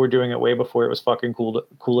those people were doing it way before it was fucking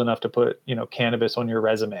cool enough to put, cannabis on your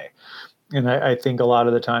resume. And I think a lot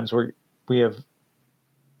of the times we have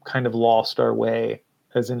kind of lost our way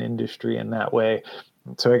as an industry in that way.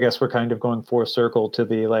 So I guess we're kind of going full circle to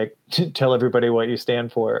the like tell everybody what you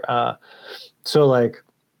stand for. So like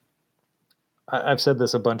I've said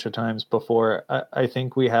this a bunch of times before. I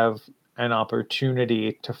think we have an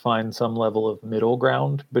opportunity to find some level of middle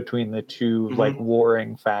ground between the two like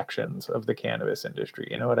warring factions of the cannabis industry.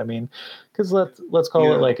 You know what I mean? Because let's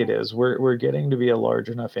call it like it is. We're getting to be a large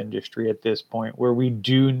enough industry at this point where we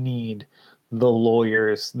do need the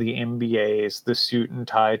lawyers, the MBAs, the suit and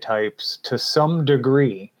tie types to some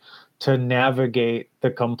degree to navigate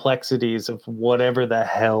the complexities of whatever the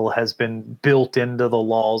hell has been built into the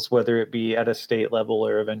laws, whether it be at a state level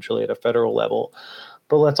or eventually at a federal level.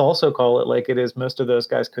 But let's also call it like it is. Most of those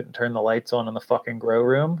guys couldn't turn the lights on in the fucking grow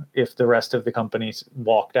room if the rest of the companies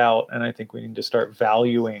walked out. And I think we need to start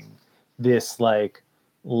valuing this like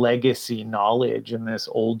legacy knowledge and this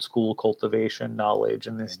old school cultivation knowledge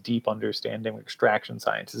and this deep understanding of extraction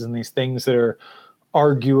sciences and these things that are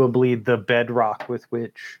arguably the bedrock with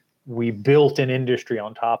which we built an industry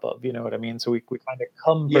on top of, you know what I mean? So we kind of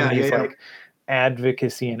come from these like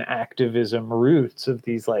advocacy and activism roots of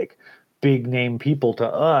these like big name people to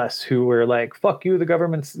us who were like, fuck you, the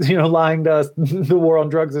government's, lying to us, the war on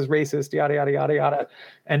drugs is racist, yada, yada, yada, yada.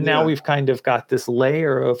 And now we've kind of got this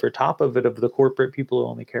layer over top of it of the corporate people who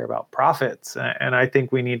only care about profits. And I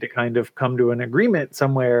think we need to kind of come to an agreement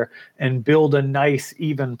somewhere and build a nice,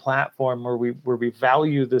 even platform where we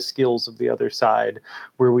value the skills of the other side,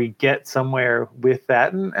 where we get somewhere with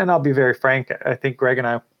that. And I'll be very frank, I think Greg and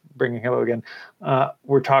I, bringing him up again,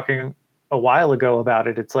 we're talking a while ago about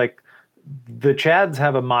it. It's like, the Chads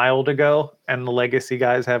have a mile to go and the legacy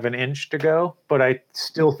guys have an inch to go, but I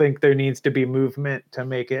still think there needs to be movement to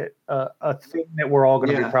make it a thing that we're all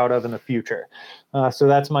going to be proud of in the future. So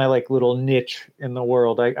that's my like little niche in the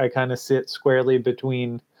world. I kind of sit squarely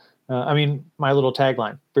between, my little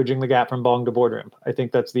tagline, bridging the gap from bong to boardroom. I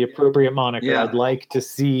think that's the appropriate moniker. Yeah. I'd like to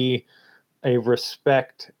see a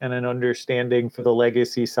respect and an understanding for the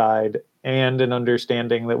legacy side and an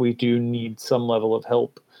understanding that we do need some level of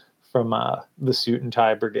help from the suit and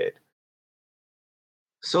tie brigade.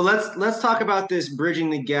 So let's talk about this bridging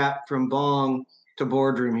the gap from bong to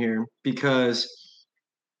boardroom here, because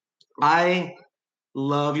I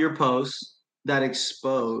love your posts that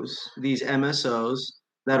expose these MSOs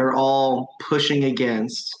that are all pushing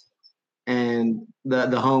against and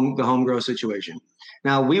the home grow situation.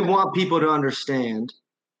 Now, we want people to understand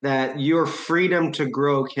that your freedom to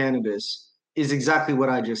grow cannabis is exactly what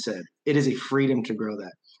I just said. It is a freedom to grow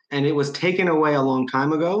that. And it was taken away a long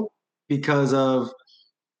time ago because of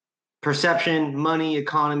perception, money,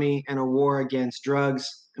 economy, and a war against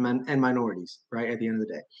drugs and minorities, right, at the end of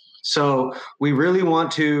the day. So we really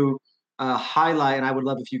want to highlight, and I would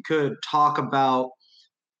love if you could talk about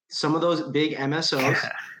some of those big MSOs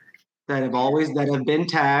that have been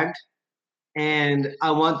tagged. And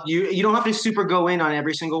I want you don't have to super go in on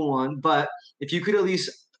every single one, but if you could at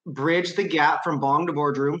least bridge the gap from bong to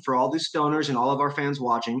boardroom for all these stoners and all of our fans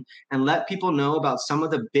watching, and let people know about some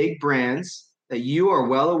of the big brands that you are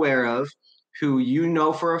well aware of, who you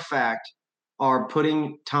know for a fact are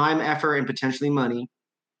putting time, effort, and potentially money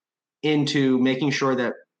into making sure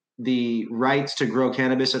that the rights to grow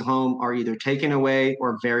cannabis at home are either taken away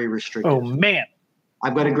or very restricted. Oh man,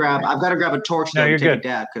 I've got to grab a torch to take a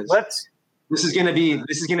dab, because this is gonna be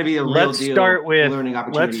a real deal learning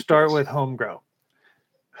opportunity. Let's start with home grow.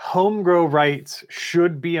 Home grow rights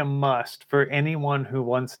should be a must for anyone who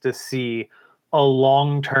wants to see a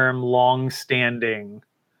long-term, long-standing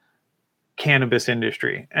cannabis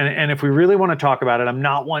industry. And if we really want to talk about it, I'm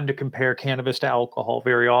not one to compare cannabis to alcohol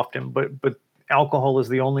very often, but alcohol is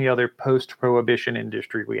the only other post-prohibition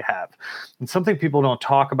industry we have. And something people don't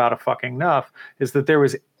talk about a fucking enough is that there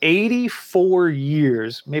was 84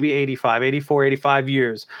 years, maybe 85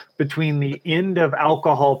 years between the end of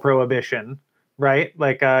alcohol prohibition, right?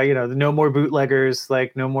 Like, no more bootleggers,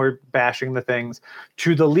 like no more bashing the things,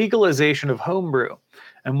 to the legalization of homebrew.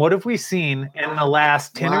 And what have we seen in the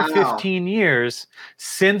last 10 or 15 years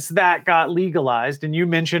since that got legalized? And you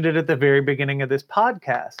mentioned it at the very beginning of this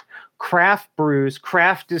podcast. Craft brews,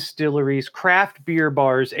 craft distilleries, craft beer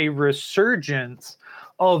bars, a resurgence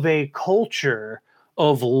of a culture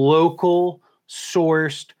of local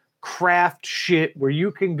sourced craft shit where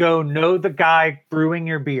you can go know the guy brewing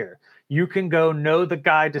your beer. You can go know the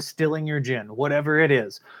guy distilling your gin, whatever it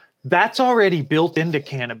is. That's already built into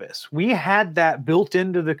cannabis. We had that built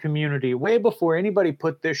into the community way before anybody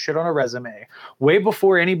put this shit on a resume, way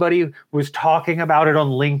before anybody was talking about it on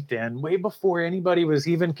LinkedIn, way before anybody was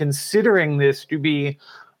even considering this to be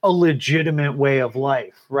a legitimate way of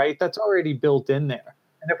life, right? That's already built in there.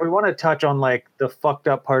 And if we want to touch on like the fucked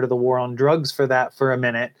up part of the war on drugs for a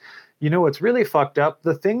minute, what's really fucked up,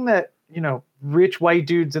 the thing that, rich white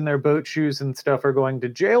dudes in their boat shoes and stuff are going to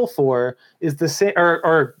jail for is the same,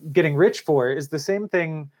 or getting rich for is the same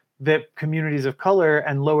thing that communities of color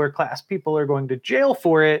and lower class people are going to jail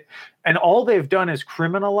for it. And all they've done is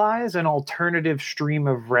criminalize an alternative stream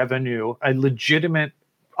of revenue,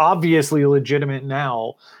 obviously legitimate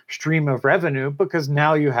now stream of revenue, because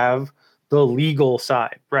now you have the legal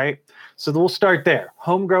side, right? So we'll start there.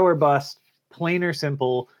 Home grow or bust, plain or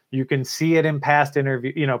simple. You can see it in past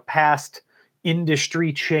past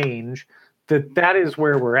industry change, that is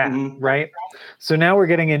where we're at, right? So now we're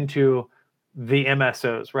getting into the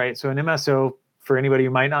MSOs, right? So an MSO, for anybody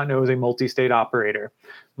who might not know, is a multi-state operator.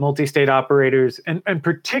 Multi-state operators, and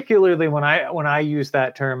particularly when I use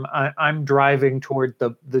that term, I'm driving toward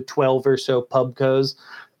the 12 or so pubcos.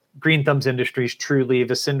 Green Thumbs Industries,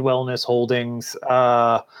 Trulieve, Ascend Wellness Holdings,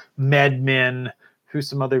 MedMin, who's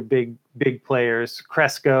some other big players.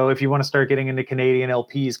 Cresco, if you want to start getting into Canadian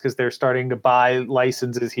LPs because they're starting to buy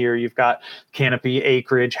licenses here, you've got Canopy,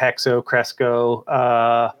 Acreage, Hexo, Cresco,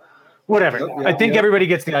 whatever. I think everybody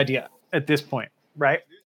gets the idea at this point, right?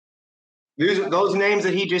 Those names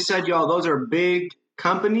that he just said, y'all, those are big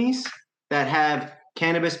companies that have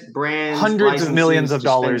cannabis brands, hundreds of millions of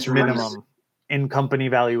dollars minimum in company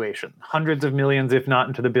valuation. Hundreds of millions, if not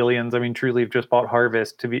into the billions. I mean, Trulieve just bought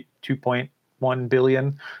Harvest to be 2.1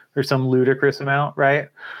 billion or some ludicrous amount, right?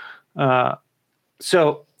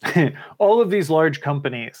 So all of these large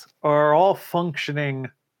companies are all functioning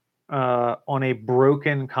on a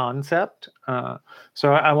broken concept.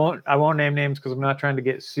 So I won't name names because I'm not trying to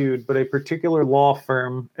get sued, but a particular law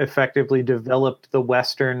firm effectively developed the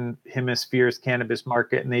Western Hemisphere's cannabis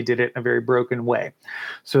market, and they did it in a very broken way.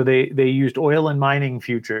 So they used oil and mining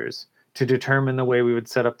futures to determine the way we would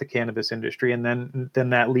set up the cannabis industry. And then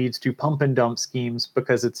that leads to pump and dump schemes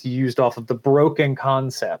because it's used off of the broken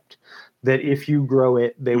concept that if you grow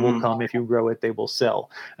it, they will come. If you grow it, they will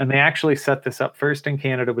sell. And they actually set this up first in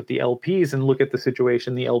Canada with the LPs, and look at the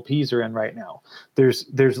situation the LPs are in right now. There's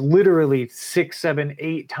literally 6, 7,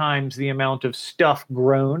 8 times the amount of stuff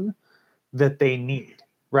grown that they need,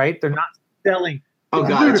 right? They're not selling. Oh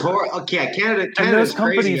God, it's horrible. Okay, Canada and those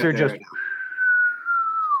companies crazy are just, right,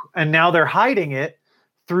 and now they're hiding it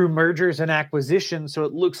through mergers and acquisitions, so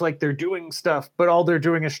it looks like they're doing stuff, but all they're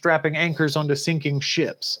doing is strapping anchors onto sinking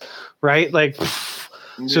ships, right? Like,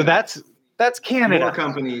 so that's Canada. More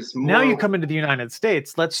companies. Now you come into the United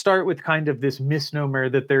States. Let's start with kind of this misnomer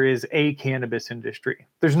that there is a cannabis industry.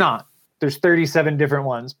 There's not. There's 37 different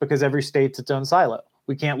ones because every state's its own silo.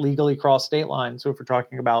 We can't legally cross state lines. So if we're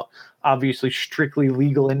talking about obviously strictly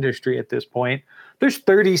legal industry at this point, there's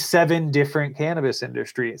 37 different cannabis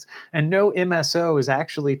industries, and no MSO is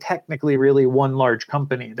actually technically really one large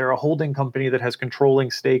company. They're a holding company that has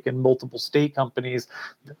controlling stake in multiple state companies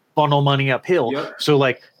that funnel money uphill. Yep. So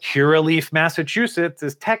like Curaleaf, Massachusetts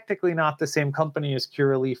is technically not the same company as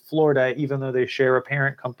Curaleaf, Florida, even though they share a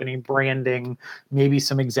parent company, branding, maybe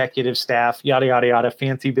some executive staff, yada, yada, yada,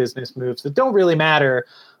 fancy business moves that don't really matter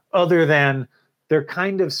other than they're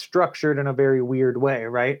kind of structured in a very weird way,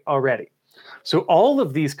 right? Already. So all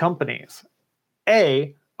of these companies,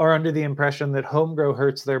 A, are under the impression that home grow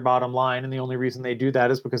hurts their bottom line. And the only reason they do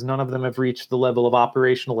that is because none of them have reached the level of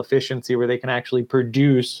operational efficiency where they can actually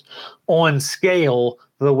produce on scale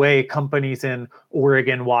the way companies in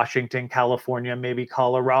Oregon, Washington, California, maybe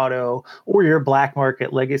Colorado, or your black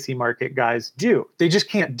market, legacy market guys do. They just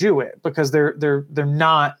can't do it because they're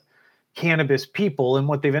not cannabis people. And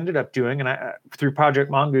what they've ended up doing, and through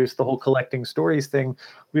Project Mongoose, the whole collecting stories thing,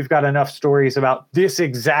 we've got enough stories about this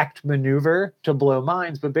exact maneuver to blow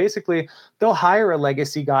minds. But basically, they'll hire a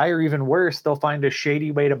legacy guy, or even worse, they'll find a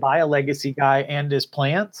shady way to buy a legacy guy and his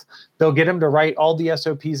plants. They'll get him to write all the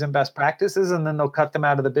SOPs and best practices, and then they'll cut them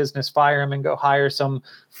out of the business, fire him, and go hire some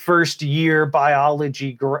first-year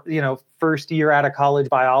biology, first year out of college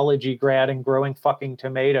biology grad and growing fucking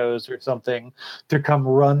tomatoes or something to come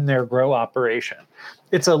run their grow operation.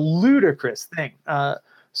 It's a ludicrous thing.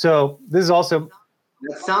 So this is also...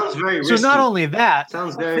 That sounds very risky. So not only that,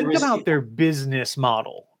 sounds very think risky. about their business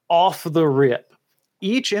model off the rip.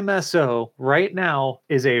 Each MSO right now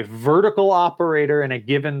is a vertical operator in a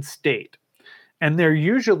given state. And they're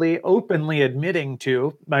usually openly admitting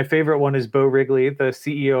to, my favorite one is Bo Wrigley, the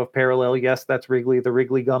CEO of Parallel. Yes, that's Wrigley, the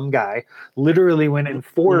Wrigley gum guy, literally went in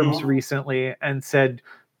Forbes recently and said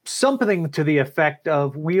something to the effect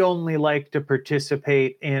of, we only like to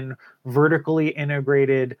participate in vertically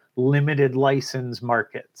integrated, limited license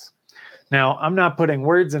markets. Now, I'm not putting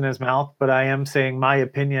words in his mouth, but I am saying my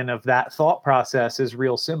opinion of that thought process is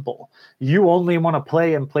real simple. You only want to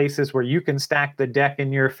play in places where you can stack the deck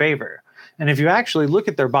in your favor. And if you actually look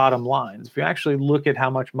at their bottom lines, if you actually look at how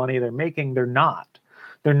much money they're making, they're not.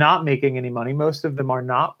 They're not making any money. Most of them are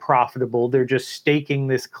not profitable. They're just staking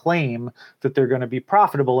this claim that they're going to be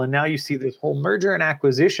profitable. And now you see this whole merger and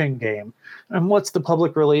acquisition game. And what's the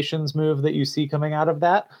public relations move that you see coming out of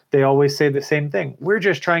that? They always say the same thing. We're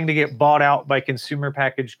just trying to get bought out by consumer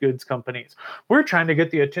packaged goods companies. We're trying to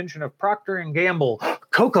get the attention of Procter and Gamble.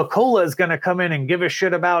 Coca-Cola is going to come in and give a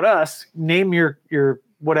shit about us. Name your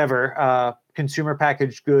whatever, consumer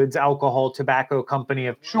packaged goods, alcohol, tobacco company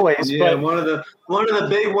of choice. Yeah, but one of the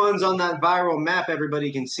big ones on that viral map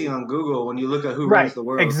everybody can see on Google when you look at who runs the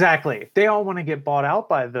world. Exactly. They all want to get bought out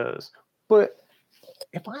by those. But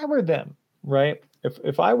if I were them, right?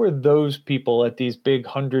 If I were those people at these big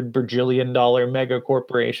 $100 bajillion mega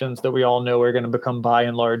corporations that we all know are going to become by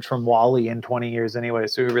and large from Wall-E in 20 years anyway,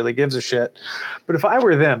 so who really gives a shit? But if I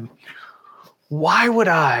were them, why would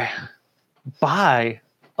I buy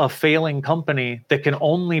a failing company that can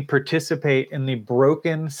only participate in the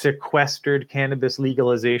broken, sequestered cannabis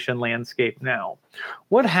legalization landscape now?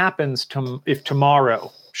 What happens if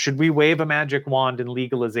tomorrow, should we wave a magic wand and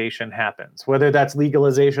legalization happens? Whether that's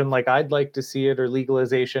legalization like I'd like to see it, or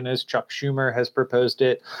legalization as Chuck Schumer has proposed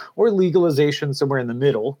it, or legalization somewhere in the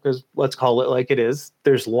middle, because let's call it like it is.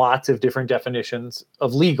 There's lots of different definitions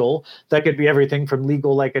of legal. That could be everything from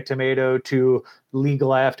legal like a tomato to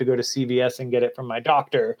legal I have to go to CVS and get it from my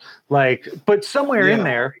doctor. But somewhere in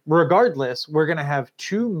there, regardless, we're going to have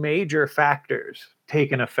two major factors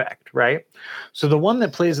take an effect, right? So the one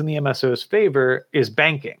that plays in the MSO's favor is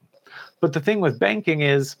banking. But the thing with banking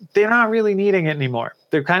is they're not really needing it anymore.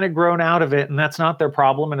 They're kind of grown out of it, and that's not their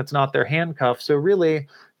problem, and it's not their handcuff. So really,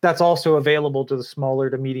 that's also available to the smaller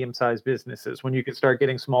to medium-sized businesses, when you can start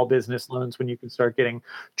getting small business loans, when you can start getting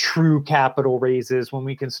true capital raises, when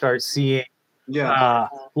we can start seeing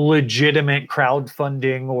legitimate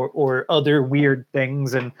crowdfunding or other weird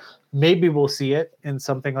things. And maybe we'll see it in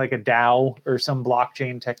something like a DAO or some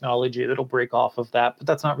blockchain technology that'll break off of that, but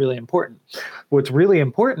that's not really important. What's really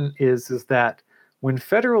important is that when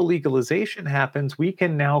federal legalization happens, we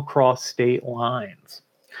can now cross state lines.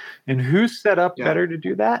 And who's set up better to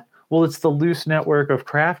do that? Well, it's the loose network of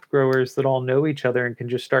craft growers that all know each other and can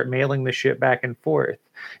just start mailing the shit back and forth.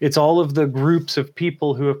 It's all of the groups of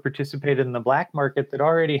people who have participated in the black market that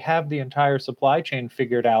already have the entire supply chain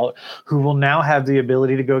figured out, who will now have the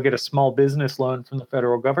ability to go get a small business loan from the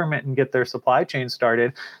federal government and get their supply chain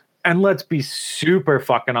started. And let's be super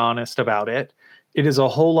fucking honest about it. It is a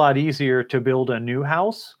whole lot easier to build a new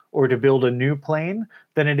house or to build a new plane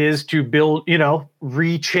than it is to build,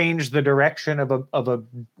 rechange the direction of a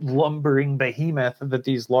lumbering behemoth that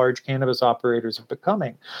these large cannabis operators are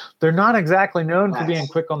becoming. They're not exactly known for being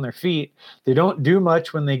quick on their feet. They don't do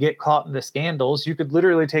much when they get caught into scandals. You could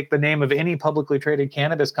literally take the name of any publicly traded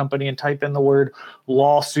cannabis company and type in the word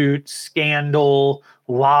lawsuit, scandal,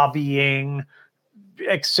 lobbying,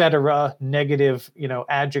 etc., negative,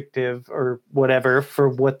 adjective or whatever for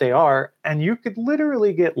what they are. And you could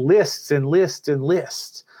literally get lists and lists and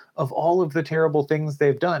lists of all of the terrible things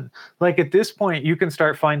they've done. Like at this point, you can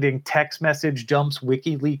start finding text message dumps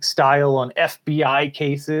WikiLeaks style on FBI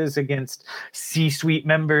cases against C-suite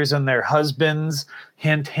members and their husbands.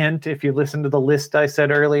 Hint, hint, if you listen to the list I said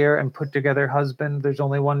earlier and put together husband, there's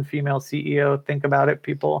only one female CEO. Think about it,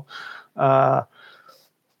 people.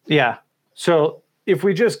 So if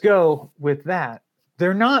we just go with that,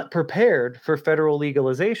 they're not prepared for federal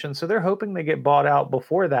legalization. So they're hoping they get bought out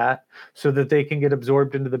before that so that they can get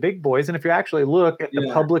absorbed into the big boys. And if you actually look at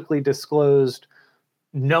the publicly disclosed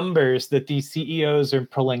numbers that these CEOs are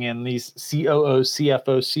pulling in, these COOs,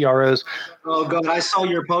 CFOs, CROs. Oh, God, I saw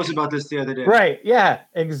your post about this the other day. Right. Yeah,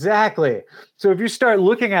 exactly. So if you start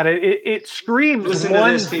looking at it, it screams Listen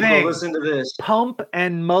one to this, thing. people. Listen to this. Pump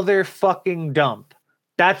and motherfucking dump.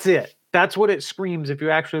 That's it. That's what it screams if you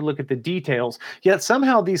actually look at the details. Yet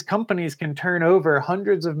somehow these companies can turn over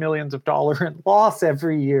hundreds of millions of dollars in loss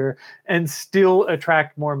every year and still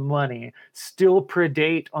attract more money, still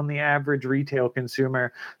predate on the average retail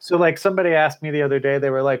consumer. So like somebody asked me the other day, they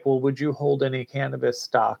were like, well, would you hold any cannabis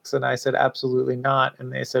stocks? And I said, absolutely not.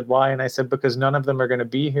 And they said, why? And I said, because none of them are going to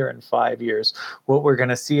be here in 5 years. What we're going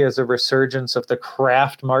to see is a resurgence of the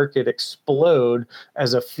craft market explode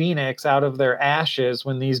as a phoenix out of their ashes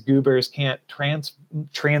when these goobers can't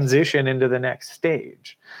transition into the next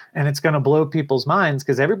stage. And it's going to blow people's minds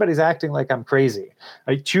because everybody's acting like I'm crazy.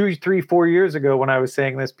 Like 2, 3, 4 years ago when I was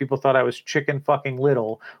saying this, people thought I was chicken fucking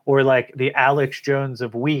little or like the Alex Jones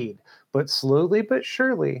of weed. But slowly but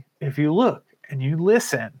surely, if you look and you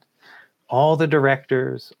listen, all the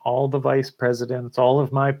directors, all the vice presidents, all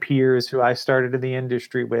of my peers who I started in the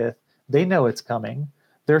industry with, they know it's coming.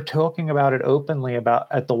 They're talking about it openly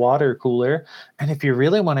at the water cooler. And if you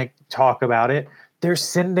really want to talk about it, they're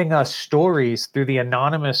sending us stories through the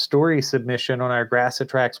anonymous story submission on our Grass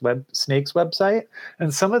Attracts Snakes website.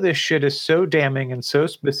 And some of this shit is so damning and so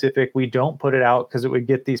specific, we don't put it out because it would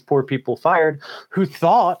get these poor people fired who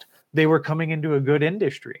thought they were coming into a good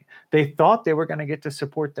industry. They thought they were going to get to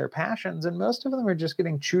support their passions, and most of them are just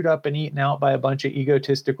getting chewed up and eaten out by a bunch of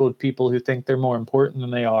egotistical people who think they're more important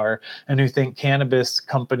than they are and who think cannabis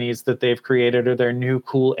companies that they've created are their new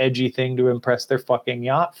cool edgy thing to impress their fucking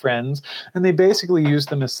yacht friends, and they basically use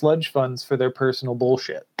them as sludge funds for their personal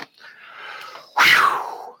bullshit.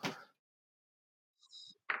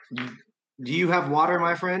 Do you have water,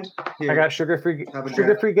 my friend? Here. I got sugar-free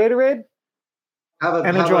Gatorade. Have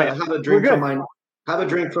a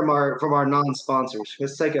drink from our non-sponsors.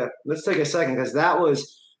 Let's take a second because that was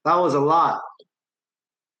a lot.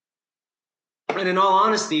 And in all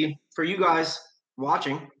honesty, for you guys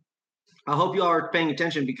watching, I hope you all are paying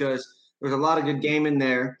attention because there's a lot of good game in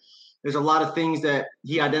there. There's a lot of things that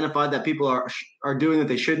he identified that people are doing that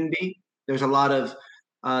they shouldn't be. There's a lot of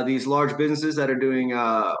these large businesses that are doing,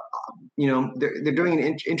 they're doing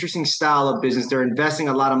an interesting style of business. They're investing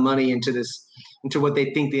a lot of money into what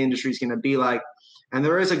they think the industry is going to be like. And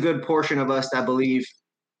there is a good portion of us that believe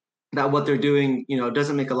that what they're doing,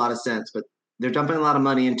 doesn't make a lot of sense, but they're dumping a lot of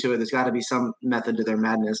money into it. There's got to be some method to their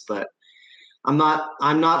madness, but I'm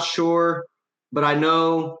not sure, but I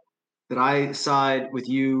know that I side with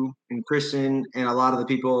you and Kristen and a lot of the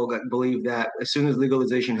people that believe that as soon as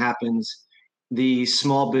legalization happens, the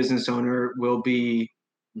small business owner will be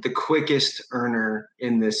the quickest earner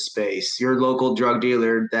in this space. Your local drug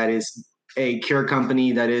dealer that is a cure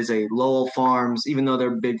company, that is a Lowell Farms, even though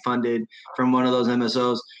they're big funded from one of those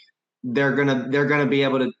MSOs, they're gonna be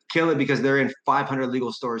able to kill it because they're in 500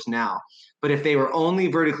 legal stores now. But if they were only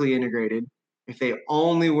vertically integrated, if they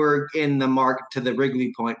only were in the market to the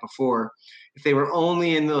Wrigley point before, if they were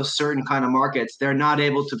only in those certain kind of markets, they're not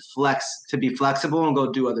able to be flexible and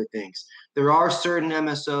go do other things. There are certain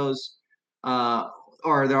MSOs,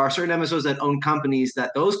 or there are certain MSOs that own companies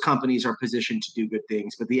that those companies are positioned to do good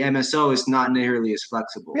things, but the MSO is not nearly as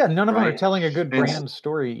flexible. Yeah, none of them are right? telling a good brand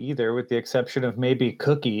story either, with the exception of maybe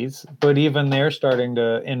cookies. But even they're starting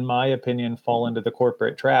to, in my opinion, fall into the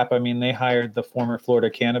corporate trap. I mean, they hired the former Florida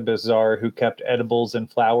cannabis czar who kept edibles and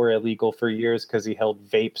flower illegal for years because he held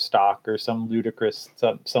vape stock or some ludicrous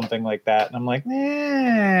something like that. And I'm like,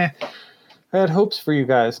 I had hopes for you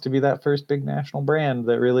guys to be that first big national brand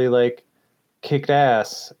that really like kicked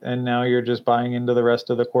ass, and now you're just buying into the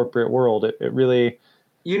rest of the corporate world. It really,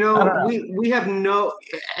 we have no,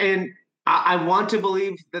 and I want to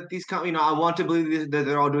believe that these companies, I want to believe that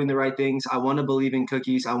they're all doing the right things. I want to believe in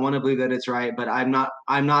cookies. I want to believe that it's right, but I've not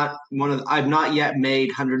yet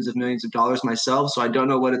made hundreds of millions of dollars myself, so I don't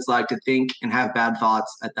know what it's like to think and have bad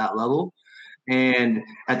thoughts at that level. And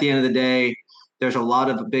at the end of the day, there's a lot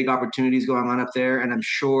of big opportunities going on up there, and I'm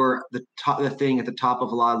sure the thing at the top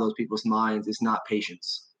of a lot of those people's minds is not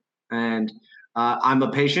patience. And I'm a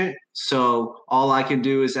patient, so all I can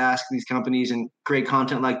do is ask these companies and create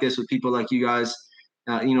content like this with people like you guys,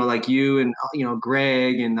 like you and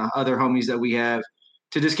Greg and the other homies that we have,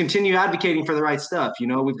 to just continue advocating for the right stuff.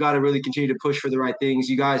 We've got to really continue to push for the right things.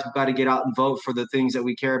 You guys have got to get out and vote for the things that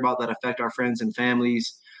we care about that affect our friends and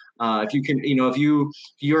families. If you can, if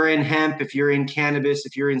you're in hemp, if you're in cannabis,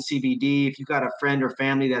 if you're in CBD, if you've got a friend or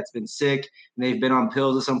family that's been sick and they've been on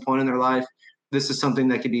pills at some point in their life, this is something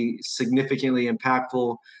that could be significantly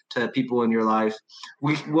impactful to people in your life.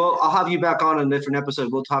 I'll have you back on a different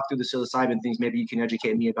episode. We'll talk through the psilocybin things. Maybe you can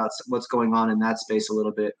educate me about what's going on in that space a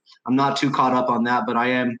little bit. I'm not too caught up on that, but I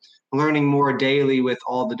am learning more daily with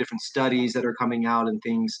all the different studies that are coming out and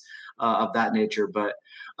things of that nature. But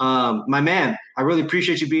my man, I really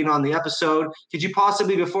appreciate you being on the episode. Could you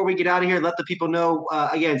possibly, before we get out of here, let the people know,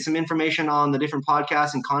 again, some information on the different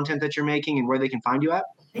podcasts and content that you're making and where they can find you at?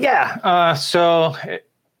 Yeah. So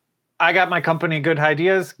I got my company, Good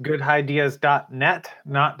Ideas, goodideas.net,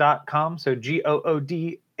 not .com. So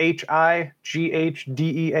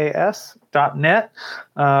GOODHIGHDEAS.net.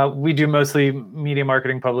 We do mostly media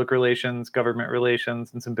marketing, public relations, government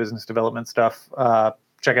relations, and some business development stuff.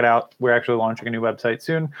 Check it out. We're actually launching a new website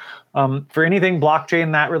soon. For anything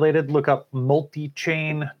blockchain that related, look up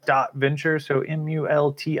multichain.venture. So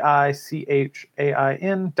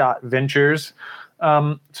multichain.ventures.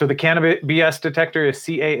 So the cannabis detector is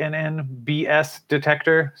CANNBS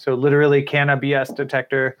detector. So literally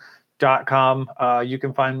cannabisdetector.com. You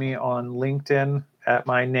can find me on LinkedIn at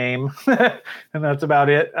my name, and that's about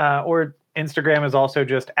it. Or Instagram is also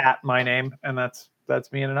just at my name, and that's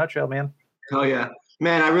me in a nutshell, man. Oh yeah,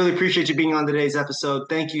 man! I really appreciate you being on today's episode.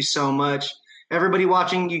 Thank you so much. Everybody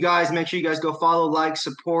watching, you guys, make sure you guys go follow, like,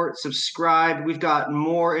 support, subscribe. We've got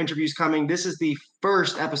more interviews coming. This is the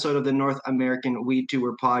first episode of the North American Weed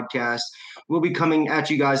Tour podcast. We'll be coming at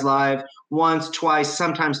you guys live once, twice,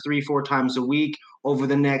 sometimes 3-4 times a week over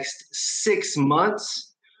the next 6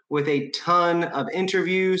 months with a ton of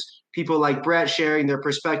interviews. People like Brett sharing their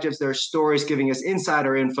perspectives, their stories, giving us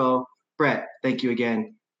insider info. Brett, thank you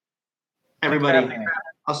again. Everybody,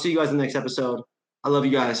 I'll see you guys in the next episode. I love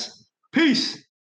you guys. Peace.